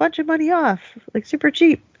a bunch of money off, like super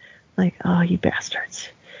cheap. Like, oh, you bastards.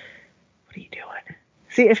 What are you doing?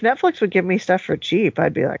 See, if Netflix would give me stuff for cheap,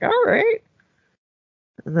 I'd be like, all right.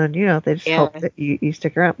 And then, they just hope that you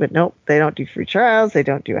stick around. But nope, they don't do free trials. They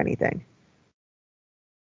don't do anything.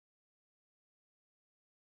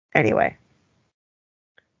 Anyway,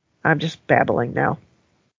 I'm just babbling now.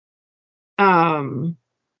 Yeah,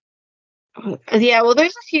 well,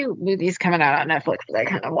 there's a few movies coming out on Netflix that I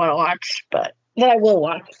kind of want to watch, but that I will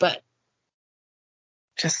watch, but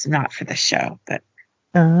just not for the show. But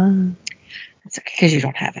it's okay because you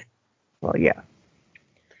don't have it. Well, yeah.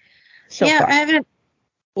 So far. I haven't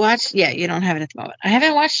watched. Yeah, you don't have it at the moment. I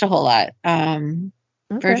haven't watched a whole lot.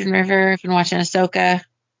 Virgin River. I've been watching Ahsoka,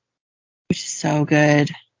 which is so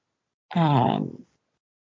good.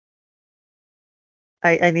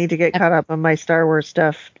 I need to get caught up on my Star Wars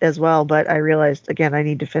stuff as well, but I realized again I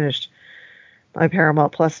need to finish my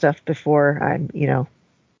Paramount Plus stuff before I'm,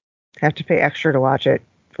 have to pay extra to watch it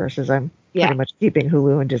versus I'm pretty much keeping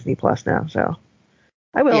Hulu and Disney Plus now. So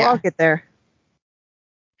I will. I'll get there.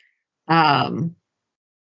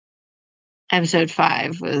 Episode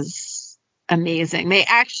 5 was amazing. They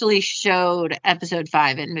actually showed episode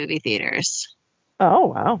 5 in movie theaters. Oh,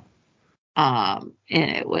 wow. And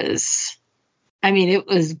it was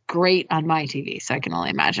great on my TV, so I can only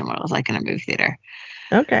imagine what it was like in a movie theater.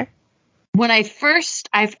 Okay. When I first,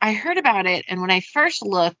 I heard about it, and when I first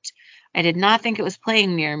looked, I did not think it was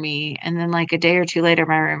playing near me. And then like a day or two later,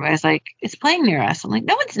 my room, I was like, it's playing near us. I'm like,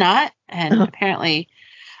 no, it's not. And apparently,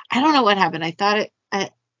 I don't know what happened. I thought I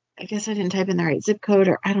guess I didn't type in the right zip code,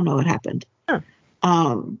 or I don't know what happened. Huh.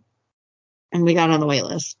 And we got on the wait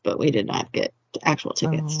list, but we did not get actual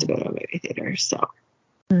tickets to go to a movie theater. So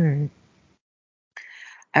I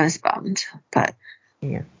was bummed, but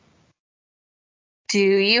yeah. Do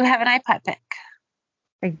you have an iPod pick?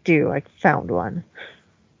 I do. I found one.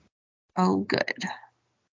 Oh, good.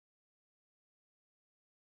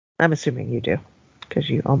 I'm assuming you do, because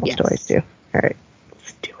you almost always do. All right,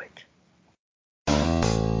 let's do it.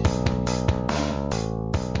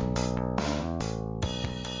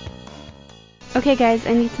 Okay, guys,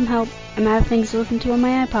 I need some help. I'm out of things to listen to on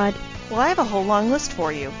my iPod. Well, I have a whole long list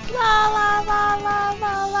for you. La la la la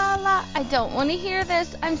la la la. I don't want to hear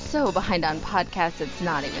this. I'm so behind on podcasts, it's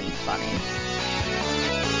not even funny.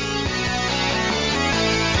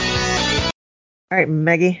 All right,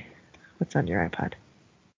 Maggie, what's on your iPod?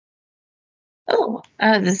 Oh,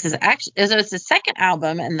 this is actually, it's the second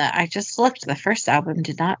album, and I just looked. The first album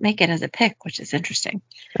did not make it as a pick, which is interesting.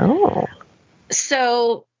 Oh.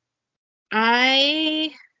 So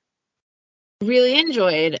I really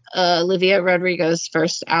enjoyed Olivia Rodrigo's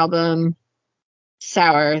first album,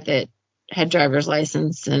 Sour, that had Driver's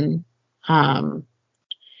License and a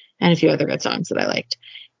few other good songs that I liked.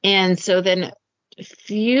 And so then a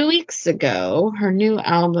few weeks ago, her new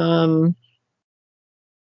album,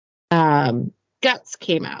 Guts,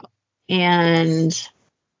 came out, and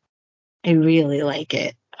I really like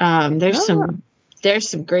it. There's some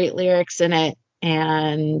great lyrics in it,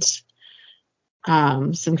 and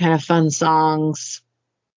some kind of fun songs,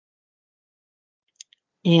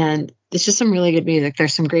 and it's just some really good music.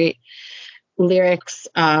 There's some great lyrics.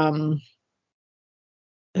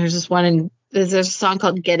 There's this one, there's a song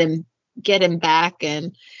called Get Him Back,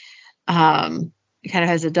 and it kind of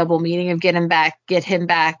has a double meaning of get him back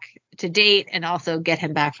to date, and also get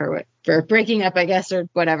him back for breaking up, I guess, or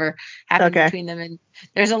whatever happened between them. And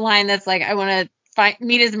there's a line that's like, I want to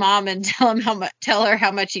meet his mom and tell her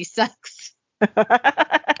how much he sucks.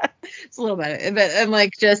 It's a little bit, but I'm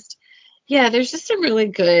like, there's just some really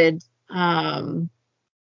good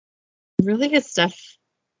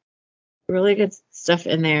stuff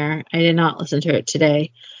in there. I did not listen to it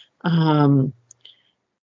today. But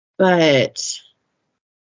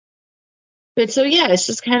so yeah, it's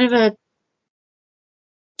just kind of a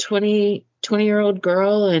 20-year-old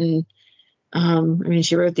girl, and I mean,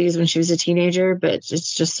 she wrote these when she was a teenager, but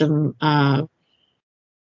it's just some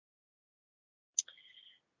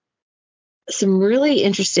really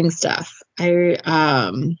interesting stuff. I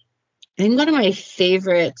think one of my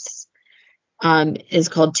favorites is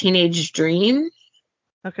called Teenage Dream.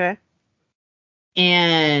 Okay.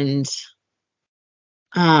 And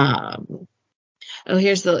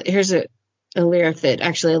here's a lyric that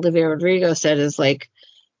actually Olivia Rodrigo said is like,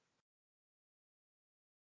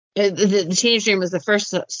 the Teenage Dream was the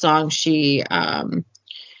first song she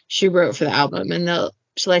wrote for the album, and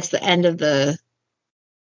she likes the end of the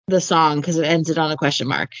song because it ends it on a question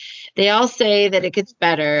mark. They all say that it gets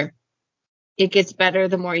better. It gets better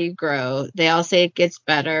the more you grow. They all say it gets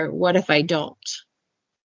better. What if I don't?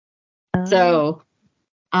 So,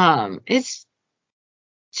 it's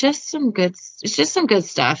just some good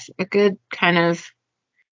stuff. A good kind of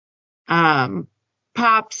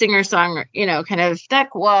pop singer song, kind of that.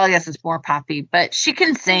 Well, I guess it's more poppy, but she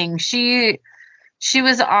can sing. She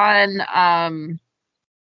was on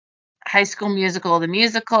High School Musical, the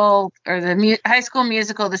musical, or the High School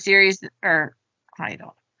Musical, the series, or I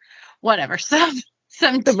don't, whatever. Some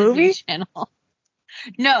the Disney movie channel.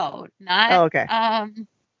 No, not. Oh, okay.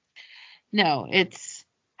 No, it's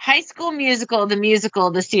High School Musical, the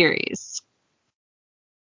musical, the series.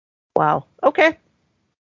 Wow. Okay.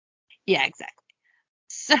 Yeah, exactly.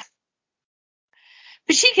 So,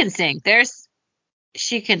 but she can sing.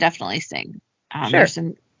 She can definitely sing. Sure.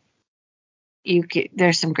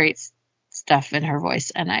 There's some great stuff in her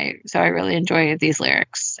voice, and I really enjoy these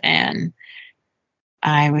lyrics, and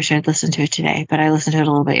I wish I'd listened to it today, but I listened to it a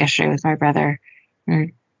little bit yesterday with my brother,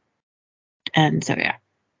 and so yeah,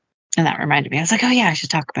 and that reminded me. I was like, oh yeah, I should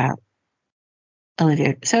talk about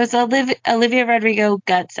Olivia. So it's Olivia Rodrigo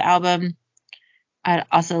Guts album. I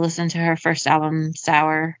also listened to her first album,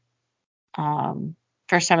 Sour.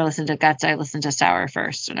 First time I listened to Guts, I listened to Sour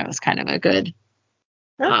first, and it was kind of a good,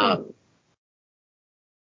 kind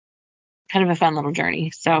of a fun little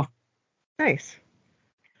journey. So nice.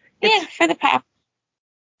 Yeah, for the pop.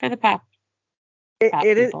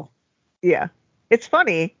 It is. Yeah, it's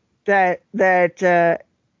funny that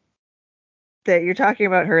you're talking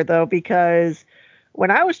about her though, because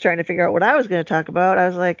when I was trying to figure out what I was going to talk about, I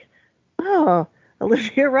was like, oh,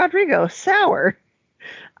 Olivia Rodrigo, Sour.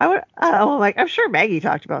 I'm like, I'm sure Maggie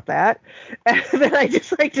talked about that, and then I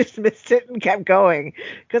just dismissed it and kept going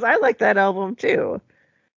because I like that album too.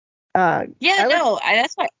 That's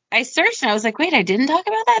why I searched and I was like, wait, I didn't talk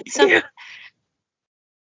about that. So yeah.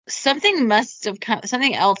 Something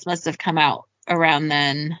else must have come out around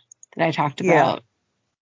then that I talked about.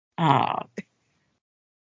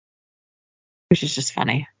 Which is just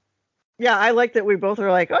funny. Yeah, I like that we both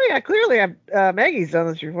are like, oh yeah, clearly Maggie's done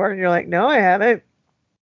this before, and you're like, no, I haven't.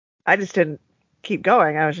 I just didn't keep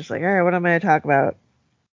going. I was just like, all right, what am I going to talk about?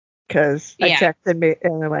 Because I checked and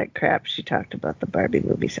I'm like, crap, she talked about the Barbie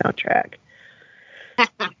movie soundtrack.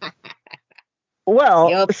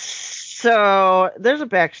 Well, so there's a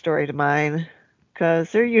backstory to mine,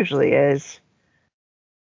 because there usually is.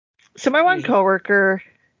 So my one coworker,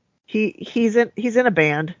 he's in a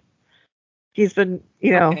band. He's been,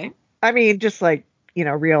 I mean, just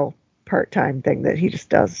real part-time thing that he just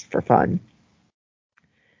does for fun.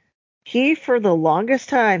 He, for the longest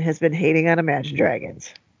time, has been hating on Imagine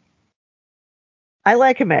Dragons. I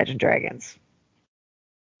like Imagine Dragons.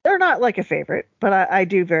 they're not like a favorite, but I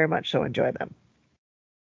do very much so enjoy them.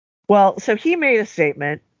 Well, so he made a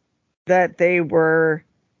statement that they were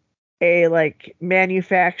a like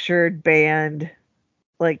manufactured band,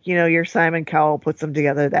 like, you know, your Simon Cowell puts them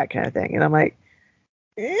together, that kind of thing. And I'm like,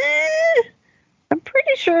 I'm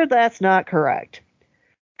pretty sure that's not correct.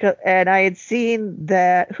 And I had seen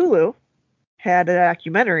that Hulu had a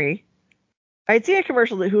documentary. I'd seen a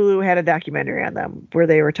commercial that Hulu had a documentary on them where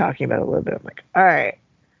they were talking about it a little bit. I'm like, all right.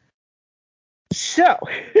 So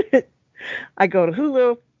I go to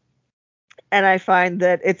Hulu and I find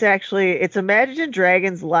that it's Imagine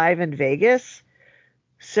Dragons live in Vegas.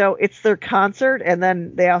 So it's their concert, and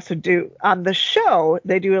then they also do on the show,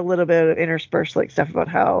 they do a little bit of interspersed like stuff about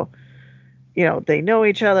how, you know, they know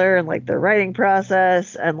each other and like their writing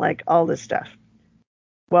process and like all this stuff.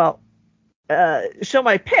 Well, so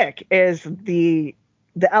my pick is the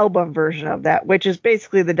album version of that, which is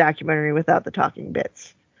basically the documentary without the talking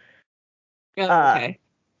bits. Oh, okay.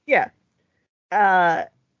 Yeah.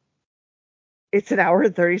 It's an hour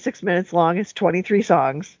and 36 minutes long. It's 23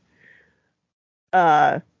 songs.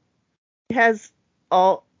 It has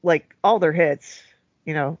all their hits,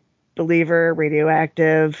 you know, Believer,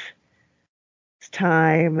 Radioactive, It's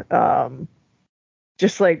Time,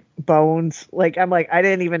 just like Bones. Like, I'm like, I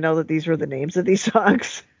didn't even know that these were the names of these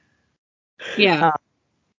songs. Yeah.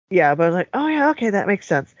 Yeah, but I was like, oh yeah, okay, that makes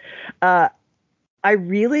sense. I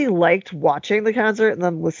really liked watching the concert and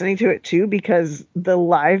then listening to it too, because the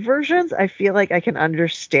live versions, I feel like I can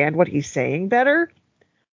understand what he's saying better.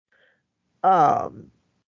 And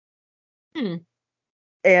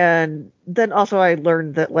then also I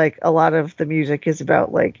learned that like a lot of the music is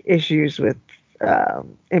about like issues with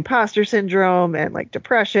imposter syndrome and like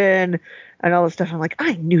depression and all this stuff. I'm like,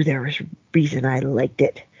 I knew there was a reason I liked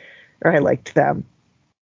it, or I liked them.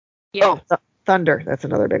 Yeah. Oh, Thunder, that's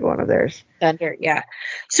another big one of theirs. Thunder, yeah.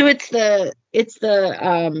 So it's the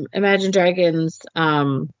Imagine Dragons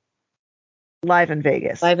Live in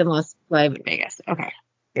Vegas. Live in Vegas. Okay.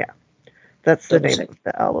 Yeah. That's the name of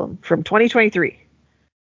the album from 2023.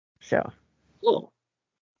 So cool.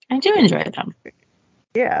 I do enjoy them.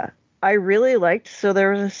 Yeah. I really liked, so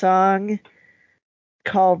there was a song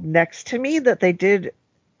called Next to Me that they did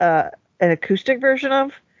an acoustic version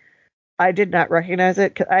of. I did not recognize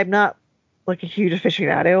it, 'cause I'm not like a huge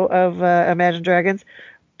aficionado of Imagine Dragons,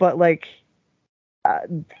 but like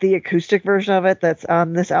the acoustic version of it that's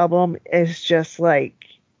on this album is just like,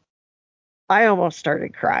 I almost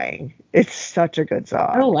started crying. It's such a good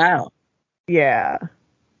song. Oh wow. Yeah.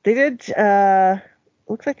 They did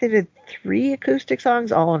looks like they did 3 acoustic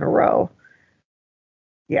songs all in a row.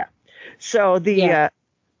 Yeah. So the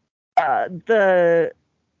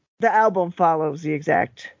album follows the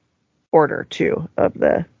exact order too of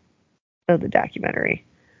the documentary.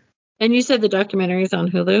 And you said the documentary is on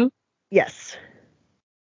Hulu? Yes.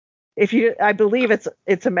 I believe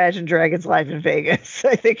it's Imagine Dragons Live in Vegas.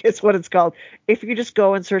 I think it's what it's called. If you just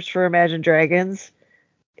go and search for Imagine Dragons,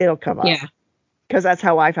 it'll come up. Yeah. Because that's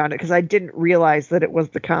how I found it. Because I didn't realize that it was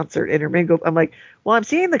the concert intermingled. I'm like, well, I'm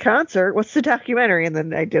seeing the concert. What's the documentary? And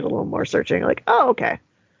then I did a little more searching. Like, oh, okay.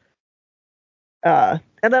 And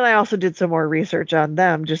then I also did some more research on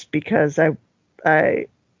them, just because I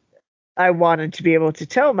wanted to be able to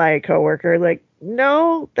tell my coworker, like,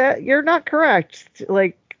 no, that you're not correct.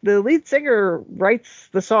 Like, the lead singer writes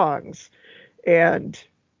the songs, and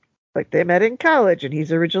like they met in college, and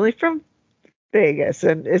he's originally from Vegas,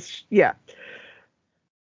 and it's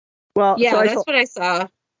Well, yeah, so that's what I saw.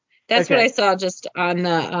 That's what I saw just on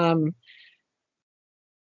the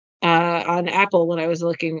on Apple when I was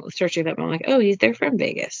searching them. I'm like, oh, they're from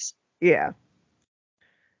Vegas. Yeah.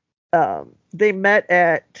 They met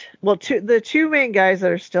at the two main guys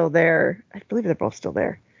that are still there. I believe they're both still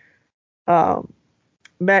there.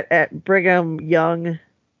 Met at Brigham Young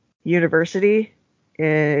University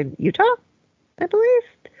in Utah, I believe.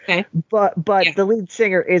 Okay. But the lead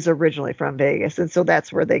singer is originally from Vegas, and so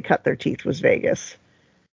that's where they cut their teeth, was Vegas.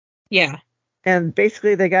 Yeah. And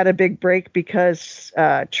basically they got a big break because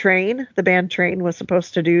Train, the band Train, was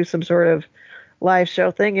supposed to do some sort of live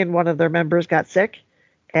show thing, and one of their members got sick,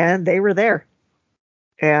 and they were there.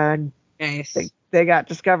 And nice. They got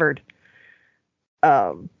discovered.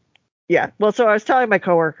 Yeah. Well, so I was telling my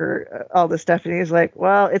coworker all this stuff, and he's like,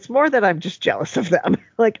 well, it's more that I'm just jealous of them.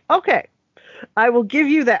 Like, okay, I will give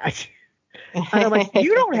you that. And I'm like,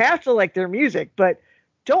 you don't have to like their music, but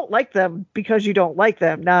don't like them because you don't like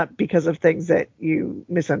them, not because of things that you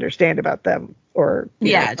misunderstand about them, or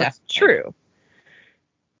that's true.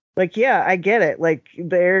 Like, yeah, I get it. Like,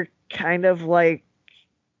 they're kind of like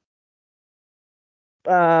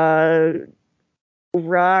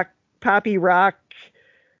rock, poppy rock,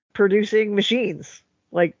 producing machines.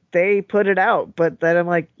 Like, they put it out, but then I'm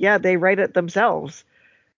like, yeah, they write it themselves.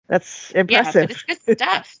 That's impressive. Yeah, but it's good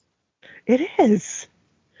stuff. It is.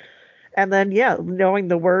 And then, yeah, knowing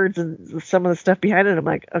the words and some of the stuff behind it, I'm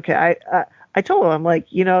like, okay, I told him, I'm like,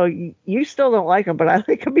 you still don't like them, but I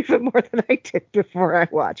like them even more than I did before I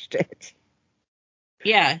watched it.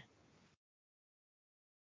 Yeah.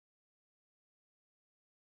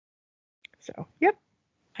 So, yep.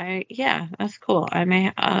 Yeah, that's cool.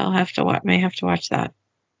 I'll have to watch that.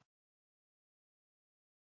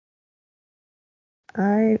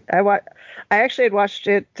 I actually had watched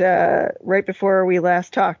it right before we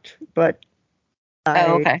last talked, but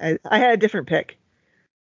okay. I had a different pick.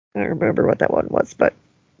 I don't remember what that one was, but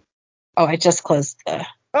I just closed the.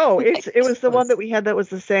 It was the one that we had that was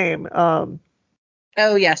the same.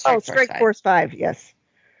 Strike Force 5, yes.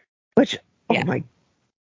 Which, oh my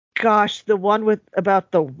gosh, the one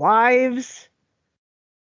about the wives.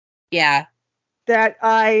 Yeah. That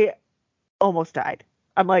I almost died.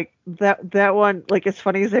 I'm like, that one, like, as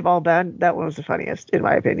funny as they've all been, that one was the funniest, in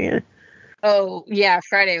my opinion. Oh, yeah,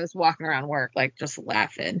 Friday I was walking around work, like, just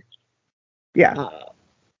laughing. Yeah.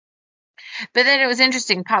 But then it was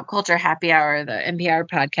interesting. Pop Culture Happy Hour, the NPR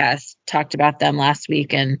podcast, talked about them last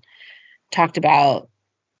week and talked about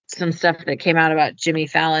some stuff that came out about Jimmy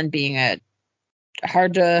Fallon being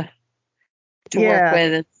hard to work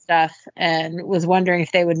with and stuff, and was wondering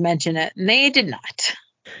if they would mention it, and they did not.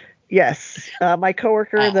 Yes. My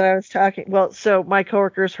coworker that I was talking, so my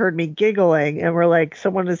coworkers heard me giggling and were like,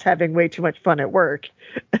 someone is having way too much fun at work.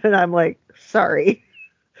 And I'm like, sorry.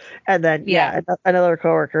 And then, another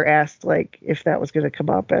coworker asked, like, if that was going to come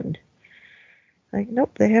up, and like,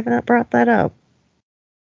 nope, they have not brought that up.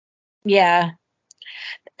 Yeah.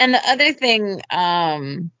 And the other thing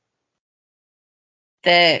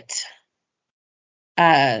that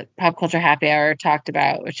Pop Culture Happy Hour talked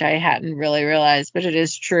about, which I hadn't really realized, but it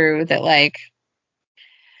is true, that, like,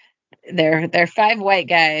 they're 5 white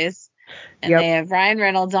guys, and they have Ryan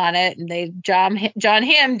Reynolds on it, and they John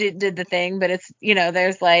Hamm did the thing, but it's,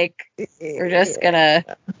 there's like, we're just gonna,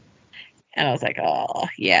 and I was like, oh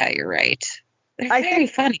yeah, you're right. They're very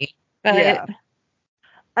funny, but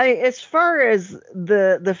as far as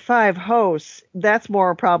the 5 hosts, that's more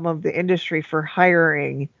a problem of the industry for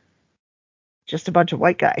hiring just a bunch of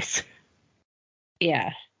white guys.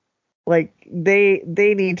 Yeah. Like, they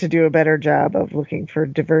need to do a better job of looking for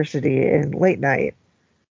diversity in late night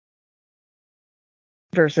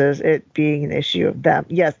versus it being an issue of them.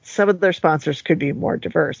 Yes, some of their sponsors could be more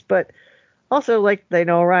diverse, but also, like, they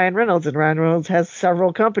know Ryan Reynolds, and Ryan Reynolds has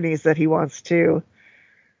several companies that he wants to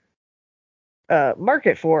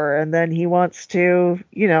market for, and then he wants to,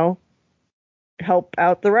 help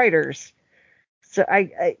out the writers. So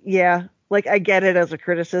I get it as a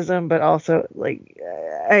criticism, but also, like,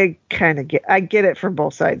 I get it from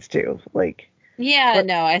both sides too. Like,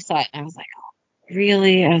 I saw it and I was like, oh,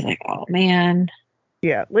 really? I was like, oh man.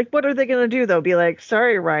 Yeah, like, what are they gonna do though? Be like,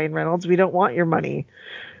 sorry, Ryan Reynolds, we don't want your money.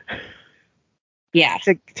 Yeah.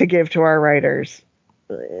 To give to our writers.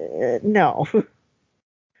 No.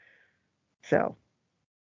 So.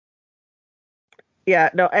 Yeah,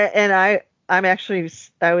 no, and I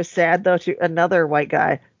was sad though to another white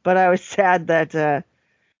guy, but I was sad that the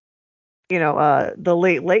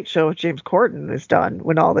Late Show with James Corden is done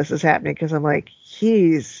when all this is happening, because I'm like,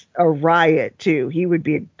 he's a riot too. He would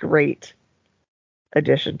be a great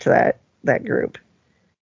addition to that group.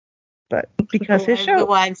 But because his show, the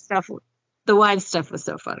wine stuff was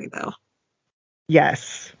so funny though.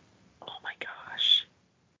 Yes. Oh my gosh.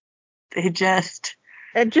 They just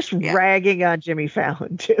ragging on Jimmy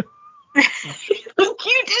Fallon too. You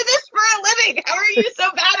do this for a living. How are you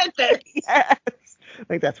so bad at this? Yes.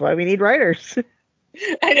 Like, that's why we need writers.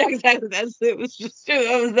 I know exactly. That was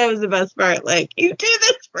the best part. Like, you do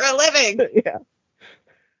this for a living. Yeah.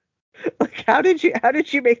 Like, how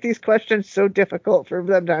did you make these questions so difficult for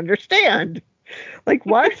them to understand? Like,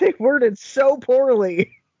 why are they worded so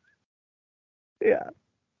poorly? Yeah.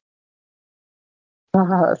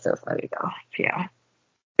 Oh, that's so funny though. Yeah.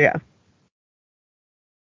 Yeah.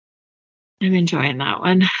 I'm enjoying that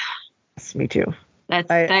one. Yes, me too.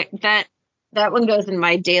 That one goes in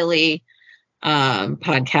my daily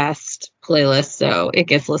podcast playlist, so it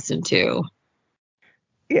gets listened to.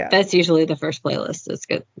 Yeah. That's usually the first playlist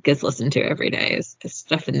that gets listened to every day is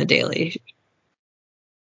stuff in the daily.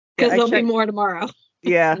 Because there'll be more tomorrow.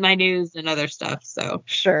 Yeah. My news and other stuff, so.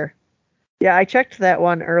 Sure. Yeah, I checked that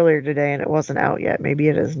one earlier today and it wasn't out yet. Maybe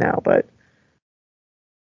it is now, but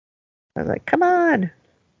I was like, come on.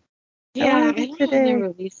 Yeah, I don't know when they're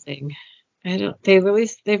releasing. I thought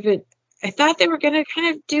they were going to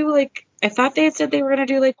kind of do like I thought they had said they were going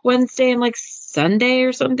to do like Wednesday and like Sunday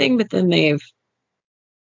or something, but then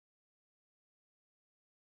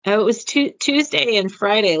it was Tuesday and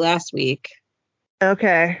Friday last week.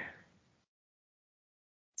 Okay.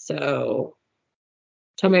 So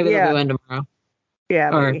maybe they'll do one tomorrow. Yeah,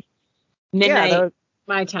 or maybe. midnight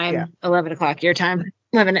my time, yeah. 11 o'clock your time.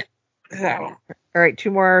 11 so. All right,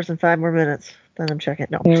 2 more hours and 5 more minutes. Then I'm checking.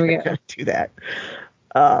 No, There I'm we not gonna do that.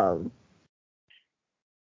 But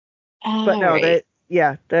no, right.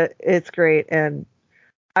 that it's great. And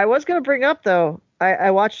I was gonna bring up though,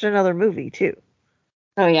 I watched another movie too.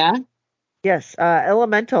 Oh yeah? Yes,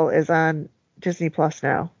 Elemental is on Disney Plus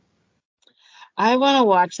now. I want to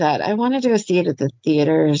watch that. I wanted to go see it at the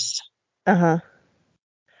theaters. Uh-huh.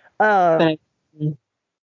 But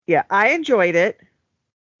yeah, I enjoyed it,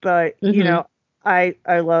 but you know, I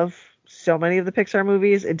love so many of the Pixar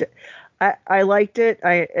movies. I liked it,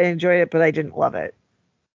 I enjoyed it, but I didn't love it.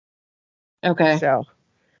 Okay. So,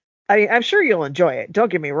 I mean, I'm sure you'll enjoy it.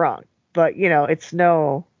 Don't get me wrong, but you know, it's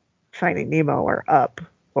no Finding Nemo or Up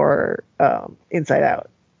or Inside Out.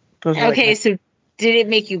 Those are Okay, so did it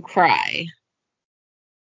make you cry?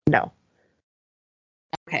 No.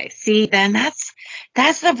 Okay, see, then that's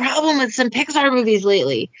the problem with some Pixar movies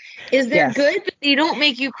lately. Is they're good, but they don't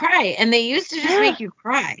make you cry, and they used to just make you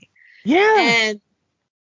cry. Yeah. And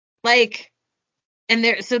like,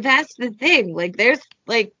 so that's the thing. Like, there's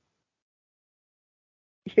like,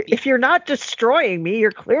 if you're not destroying me,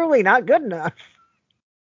 you're clearly not good enough.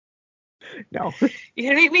 No. You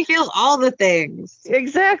gotta make me feel all the things.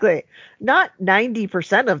 Exactly. Not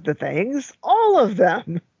 90% of the things, all of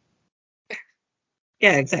them.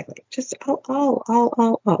 Yeah, exactly. Just all.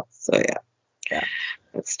 So yeah.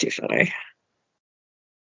 That's too funny.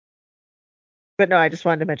 But no, I just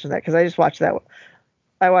wanted to mention that because I just watched that.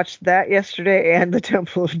 I watched that yesterday and the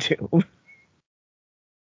Temple of Doom.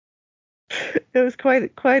 It was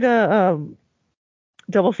quite a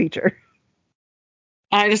double feature.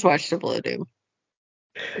 I just watched Temple of Doom.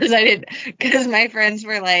 Because my friends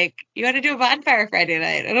were like, you want to do a bonfire Friday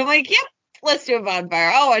night? And I'm like, yep, let's do a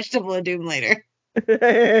bonfire. I'll watch Temple of Doom later.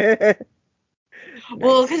 Nice.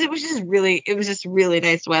 Well, because it was just really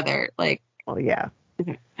nice weather. Like, oh yeah.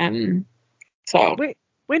 So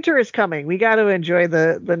winter is coming. We got to enjoy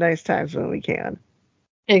the nice times when we can.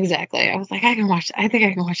 Exactly. I was like, I think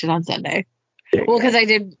I can watch it on Sunday. Well, because I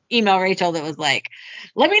did email Rachel that was like,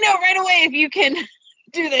 let me know right away if you can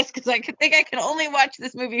do this, because I think I can only watch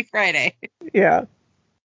this movie Friday. Yeah.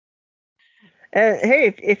 And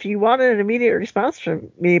hey, if you want an immediate response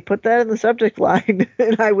from me, put that in the subject line,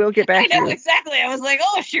 and I will get back to you. I know, exactly. I was like,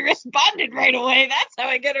 oh, she responded right away. That's how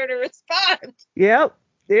I get her to respond. Yep,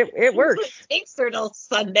 it works. It takes her till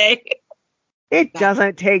Sunday. It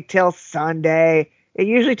doesn't take till Sunday. It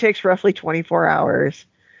usually takes roughly 24 hours.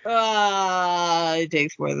 It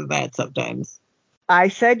takes more than that sometimes. I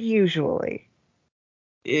said usually.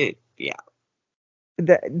 Yeah.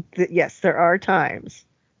 Yes, there are times,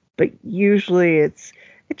 but usually it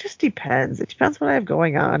just depends. It depends what I have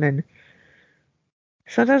going on, and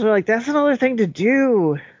sometimes we're like, that's another thing to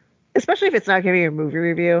do, especially if it's not going to be a movie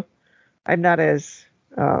review. I'm not as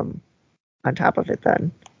on top of it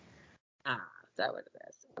then. Is that what it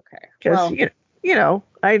is? Okay. Because you know,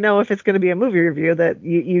 I know if it's going to be a movie review that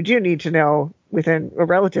you do need to know within a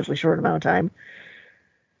relatively short amount of time.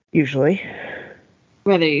 Usually.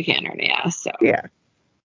 Whether you can or not. So. Yeah.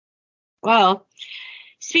 Well,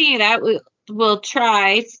 speaking of that, we'll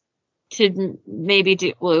try to maybe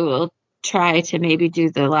do the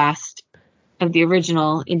last of the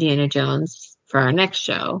original Indiana Jones for our next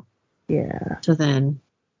show. Yeah. So then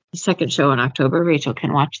the second show in October, Rachel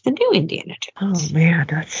can watch the new Indiana Jones. Oh man,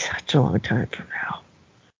 that's such a long time from now.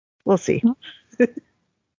 We'll see.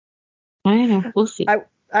 I know. We'll see.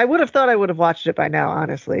 I would have thought I would have watched it by now,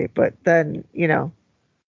 honestly, but then, you know,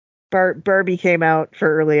 Barbie came out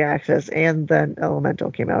for early access, and then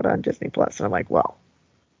Elemental came out on Disney Plus, and I'm like, well,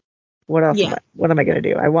 what else? What am I going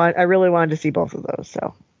to do? I really wanted to see both of those,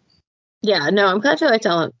 so. Yeah, no, I'm glad you liked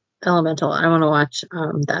Elemental. I want to watch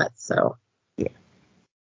that, so. Yeah.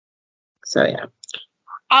 So yeah.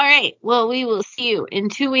 All right. Well, we will see you in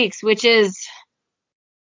 2 weeks, which is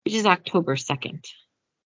October 2nd.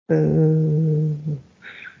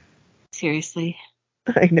 Seriously.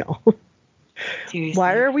 I know. Seriously.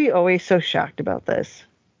 Why are we always so shocked about this?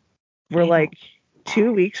 We're like,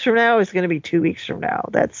 2 weeks from now is going to be 2 weeks from now.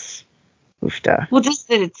 That's oofta. Well, just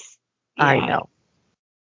that it's. Yeah, I know.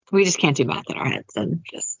 We just can't do math in our heads, and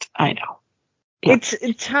I know. Yep.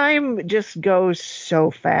 Time just goes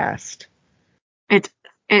so fast.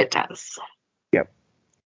 It does. Yep.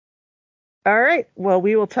 All right. Well,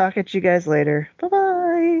 we will talk at you guys later.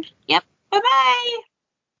 Bye-bye. Yep. Bye-bye.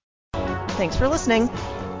 Thanks for listening.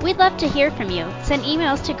 We'd love to hear from you. Send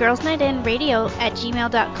emails to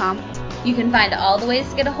girlsnightinradio@gmail.com. You can find all the ways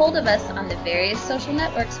to get a hold of us on the various social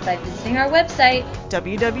networks by visiting our website,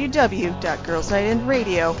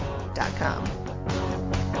 www.girlsnightinradio.com.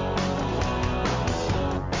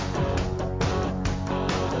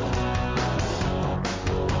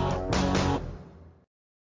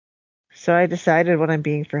 So I decided what I'm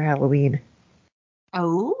being for Halloween.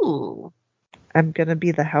 Oh. I'm going to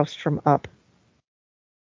be the house from Up.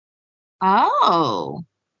 Oh.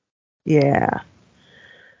 Yeah.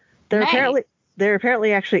 Nice. There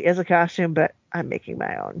apparently actually is a costume, but I'm making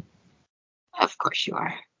my own. Of course you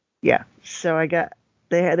are. Yeah. So I got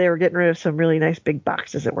they were getting rid of some really nice big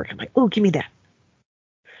boxes at work. I'm like, oh, give me that.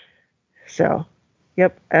 So,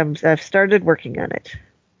 yep, I've started working on it,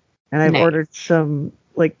 and I've ordered some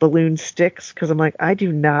like balloon sticks because I'm like, I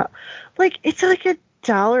do not like. It's like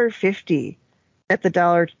 $1.50 at the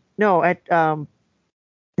dollar. No, at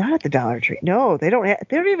not at the Dollar Tree. No, they don't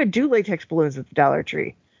even do latex balloons at the Dollar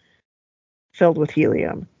Tree filled with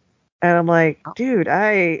helium. And I'm like, dude,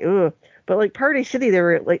 but like Party City, they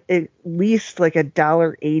were like at least like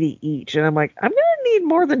 $1.80 each. And I'm like, I'm going to need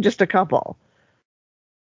more than just a couple.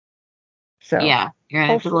 So yeah, you're going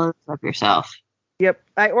to have to load this up yourself. Yep.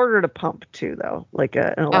 I ordered a pump too, though, like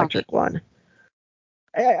an electric one.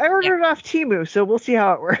 I ordered it off Temu, so we'll see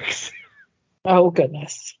how it works. Oh,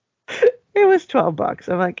 goodness. It was $12.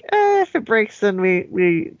 I'm like, if it breaks, then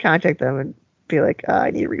we contact them and be like,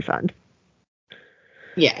 I need a refund.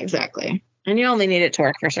 Yeah, exactly. And you only need it to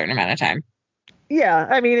work for a certain amount of time. Yeah,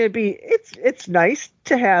 I mean, it's nice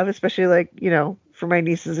to have, especially like, for my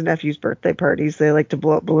nieces and nephews' birthday parties. They like to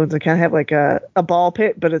blow up balloons and kind of have like a ball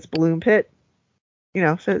pit, but it's balloon pit.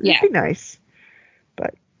 So it'd be nice.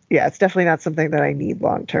 But yeah, it's definitely not something that I need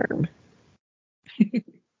long term.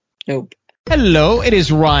 Nope. Hello, it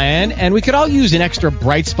is Ryan, and we could all use an extra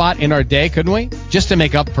bright spot in our day, couldn't we? Just to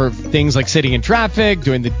make up for things like sitting in traffic,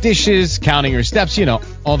 doing the dishes, counting your steps,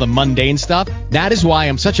 all the mundane stuff. That is why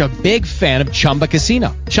I'm such a big fan of Chumba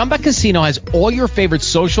Casino. Chumba Casino has all your favorite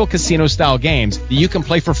social casino-style games that you can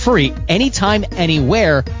play for free anytime,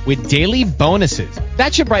 anywhere with daily bonuses.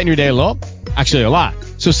 That should brighten your day a little. Actually, a lot.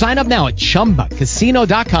 So sign up now at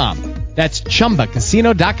ChumbaCasino.com. That's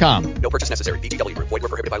ChumbaCasino.com. No purchase necessary. VGW Group. Void where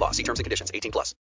prohibited by law. See terms and conditions. 18+.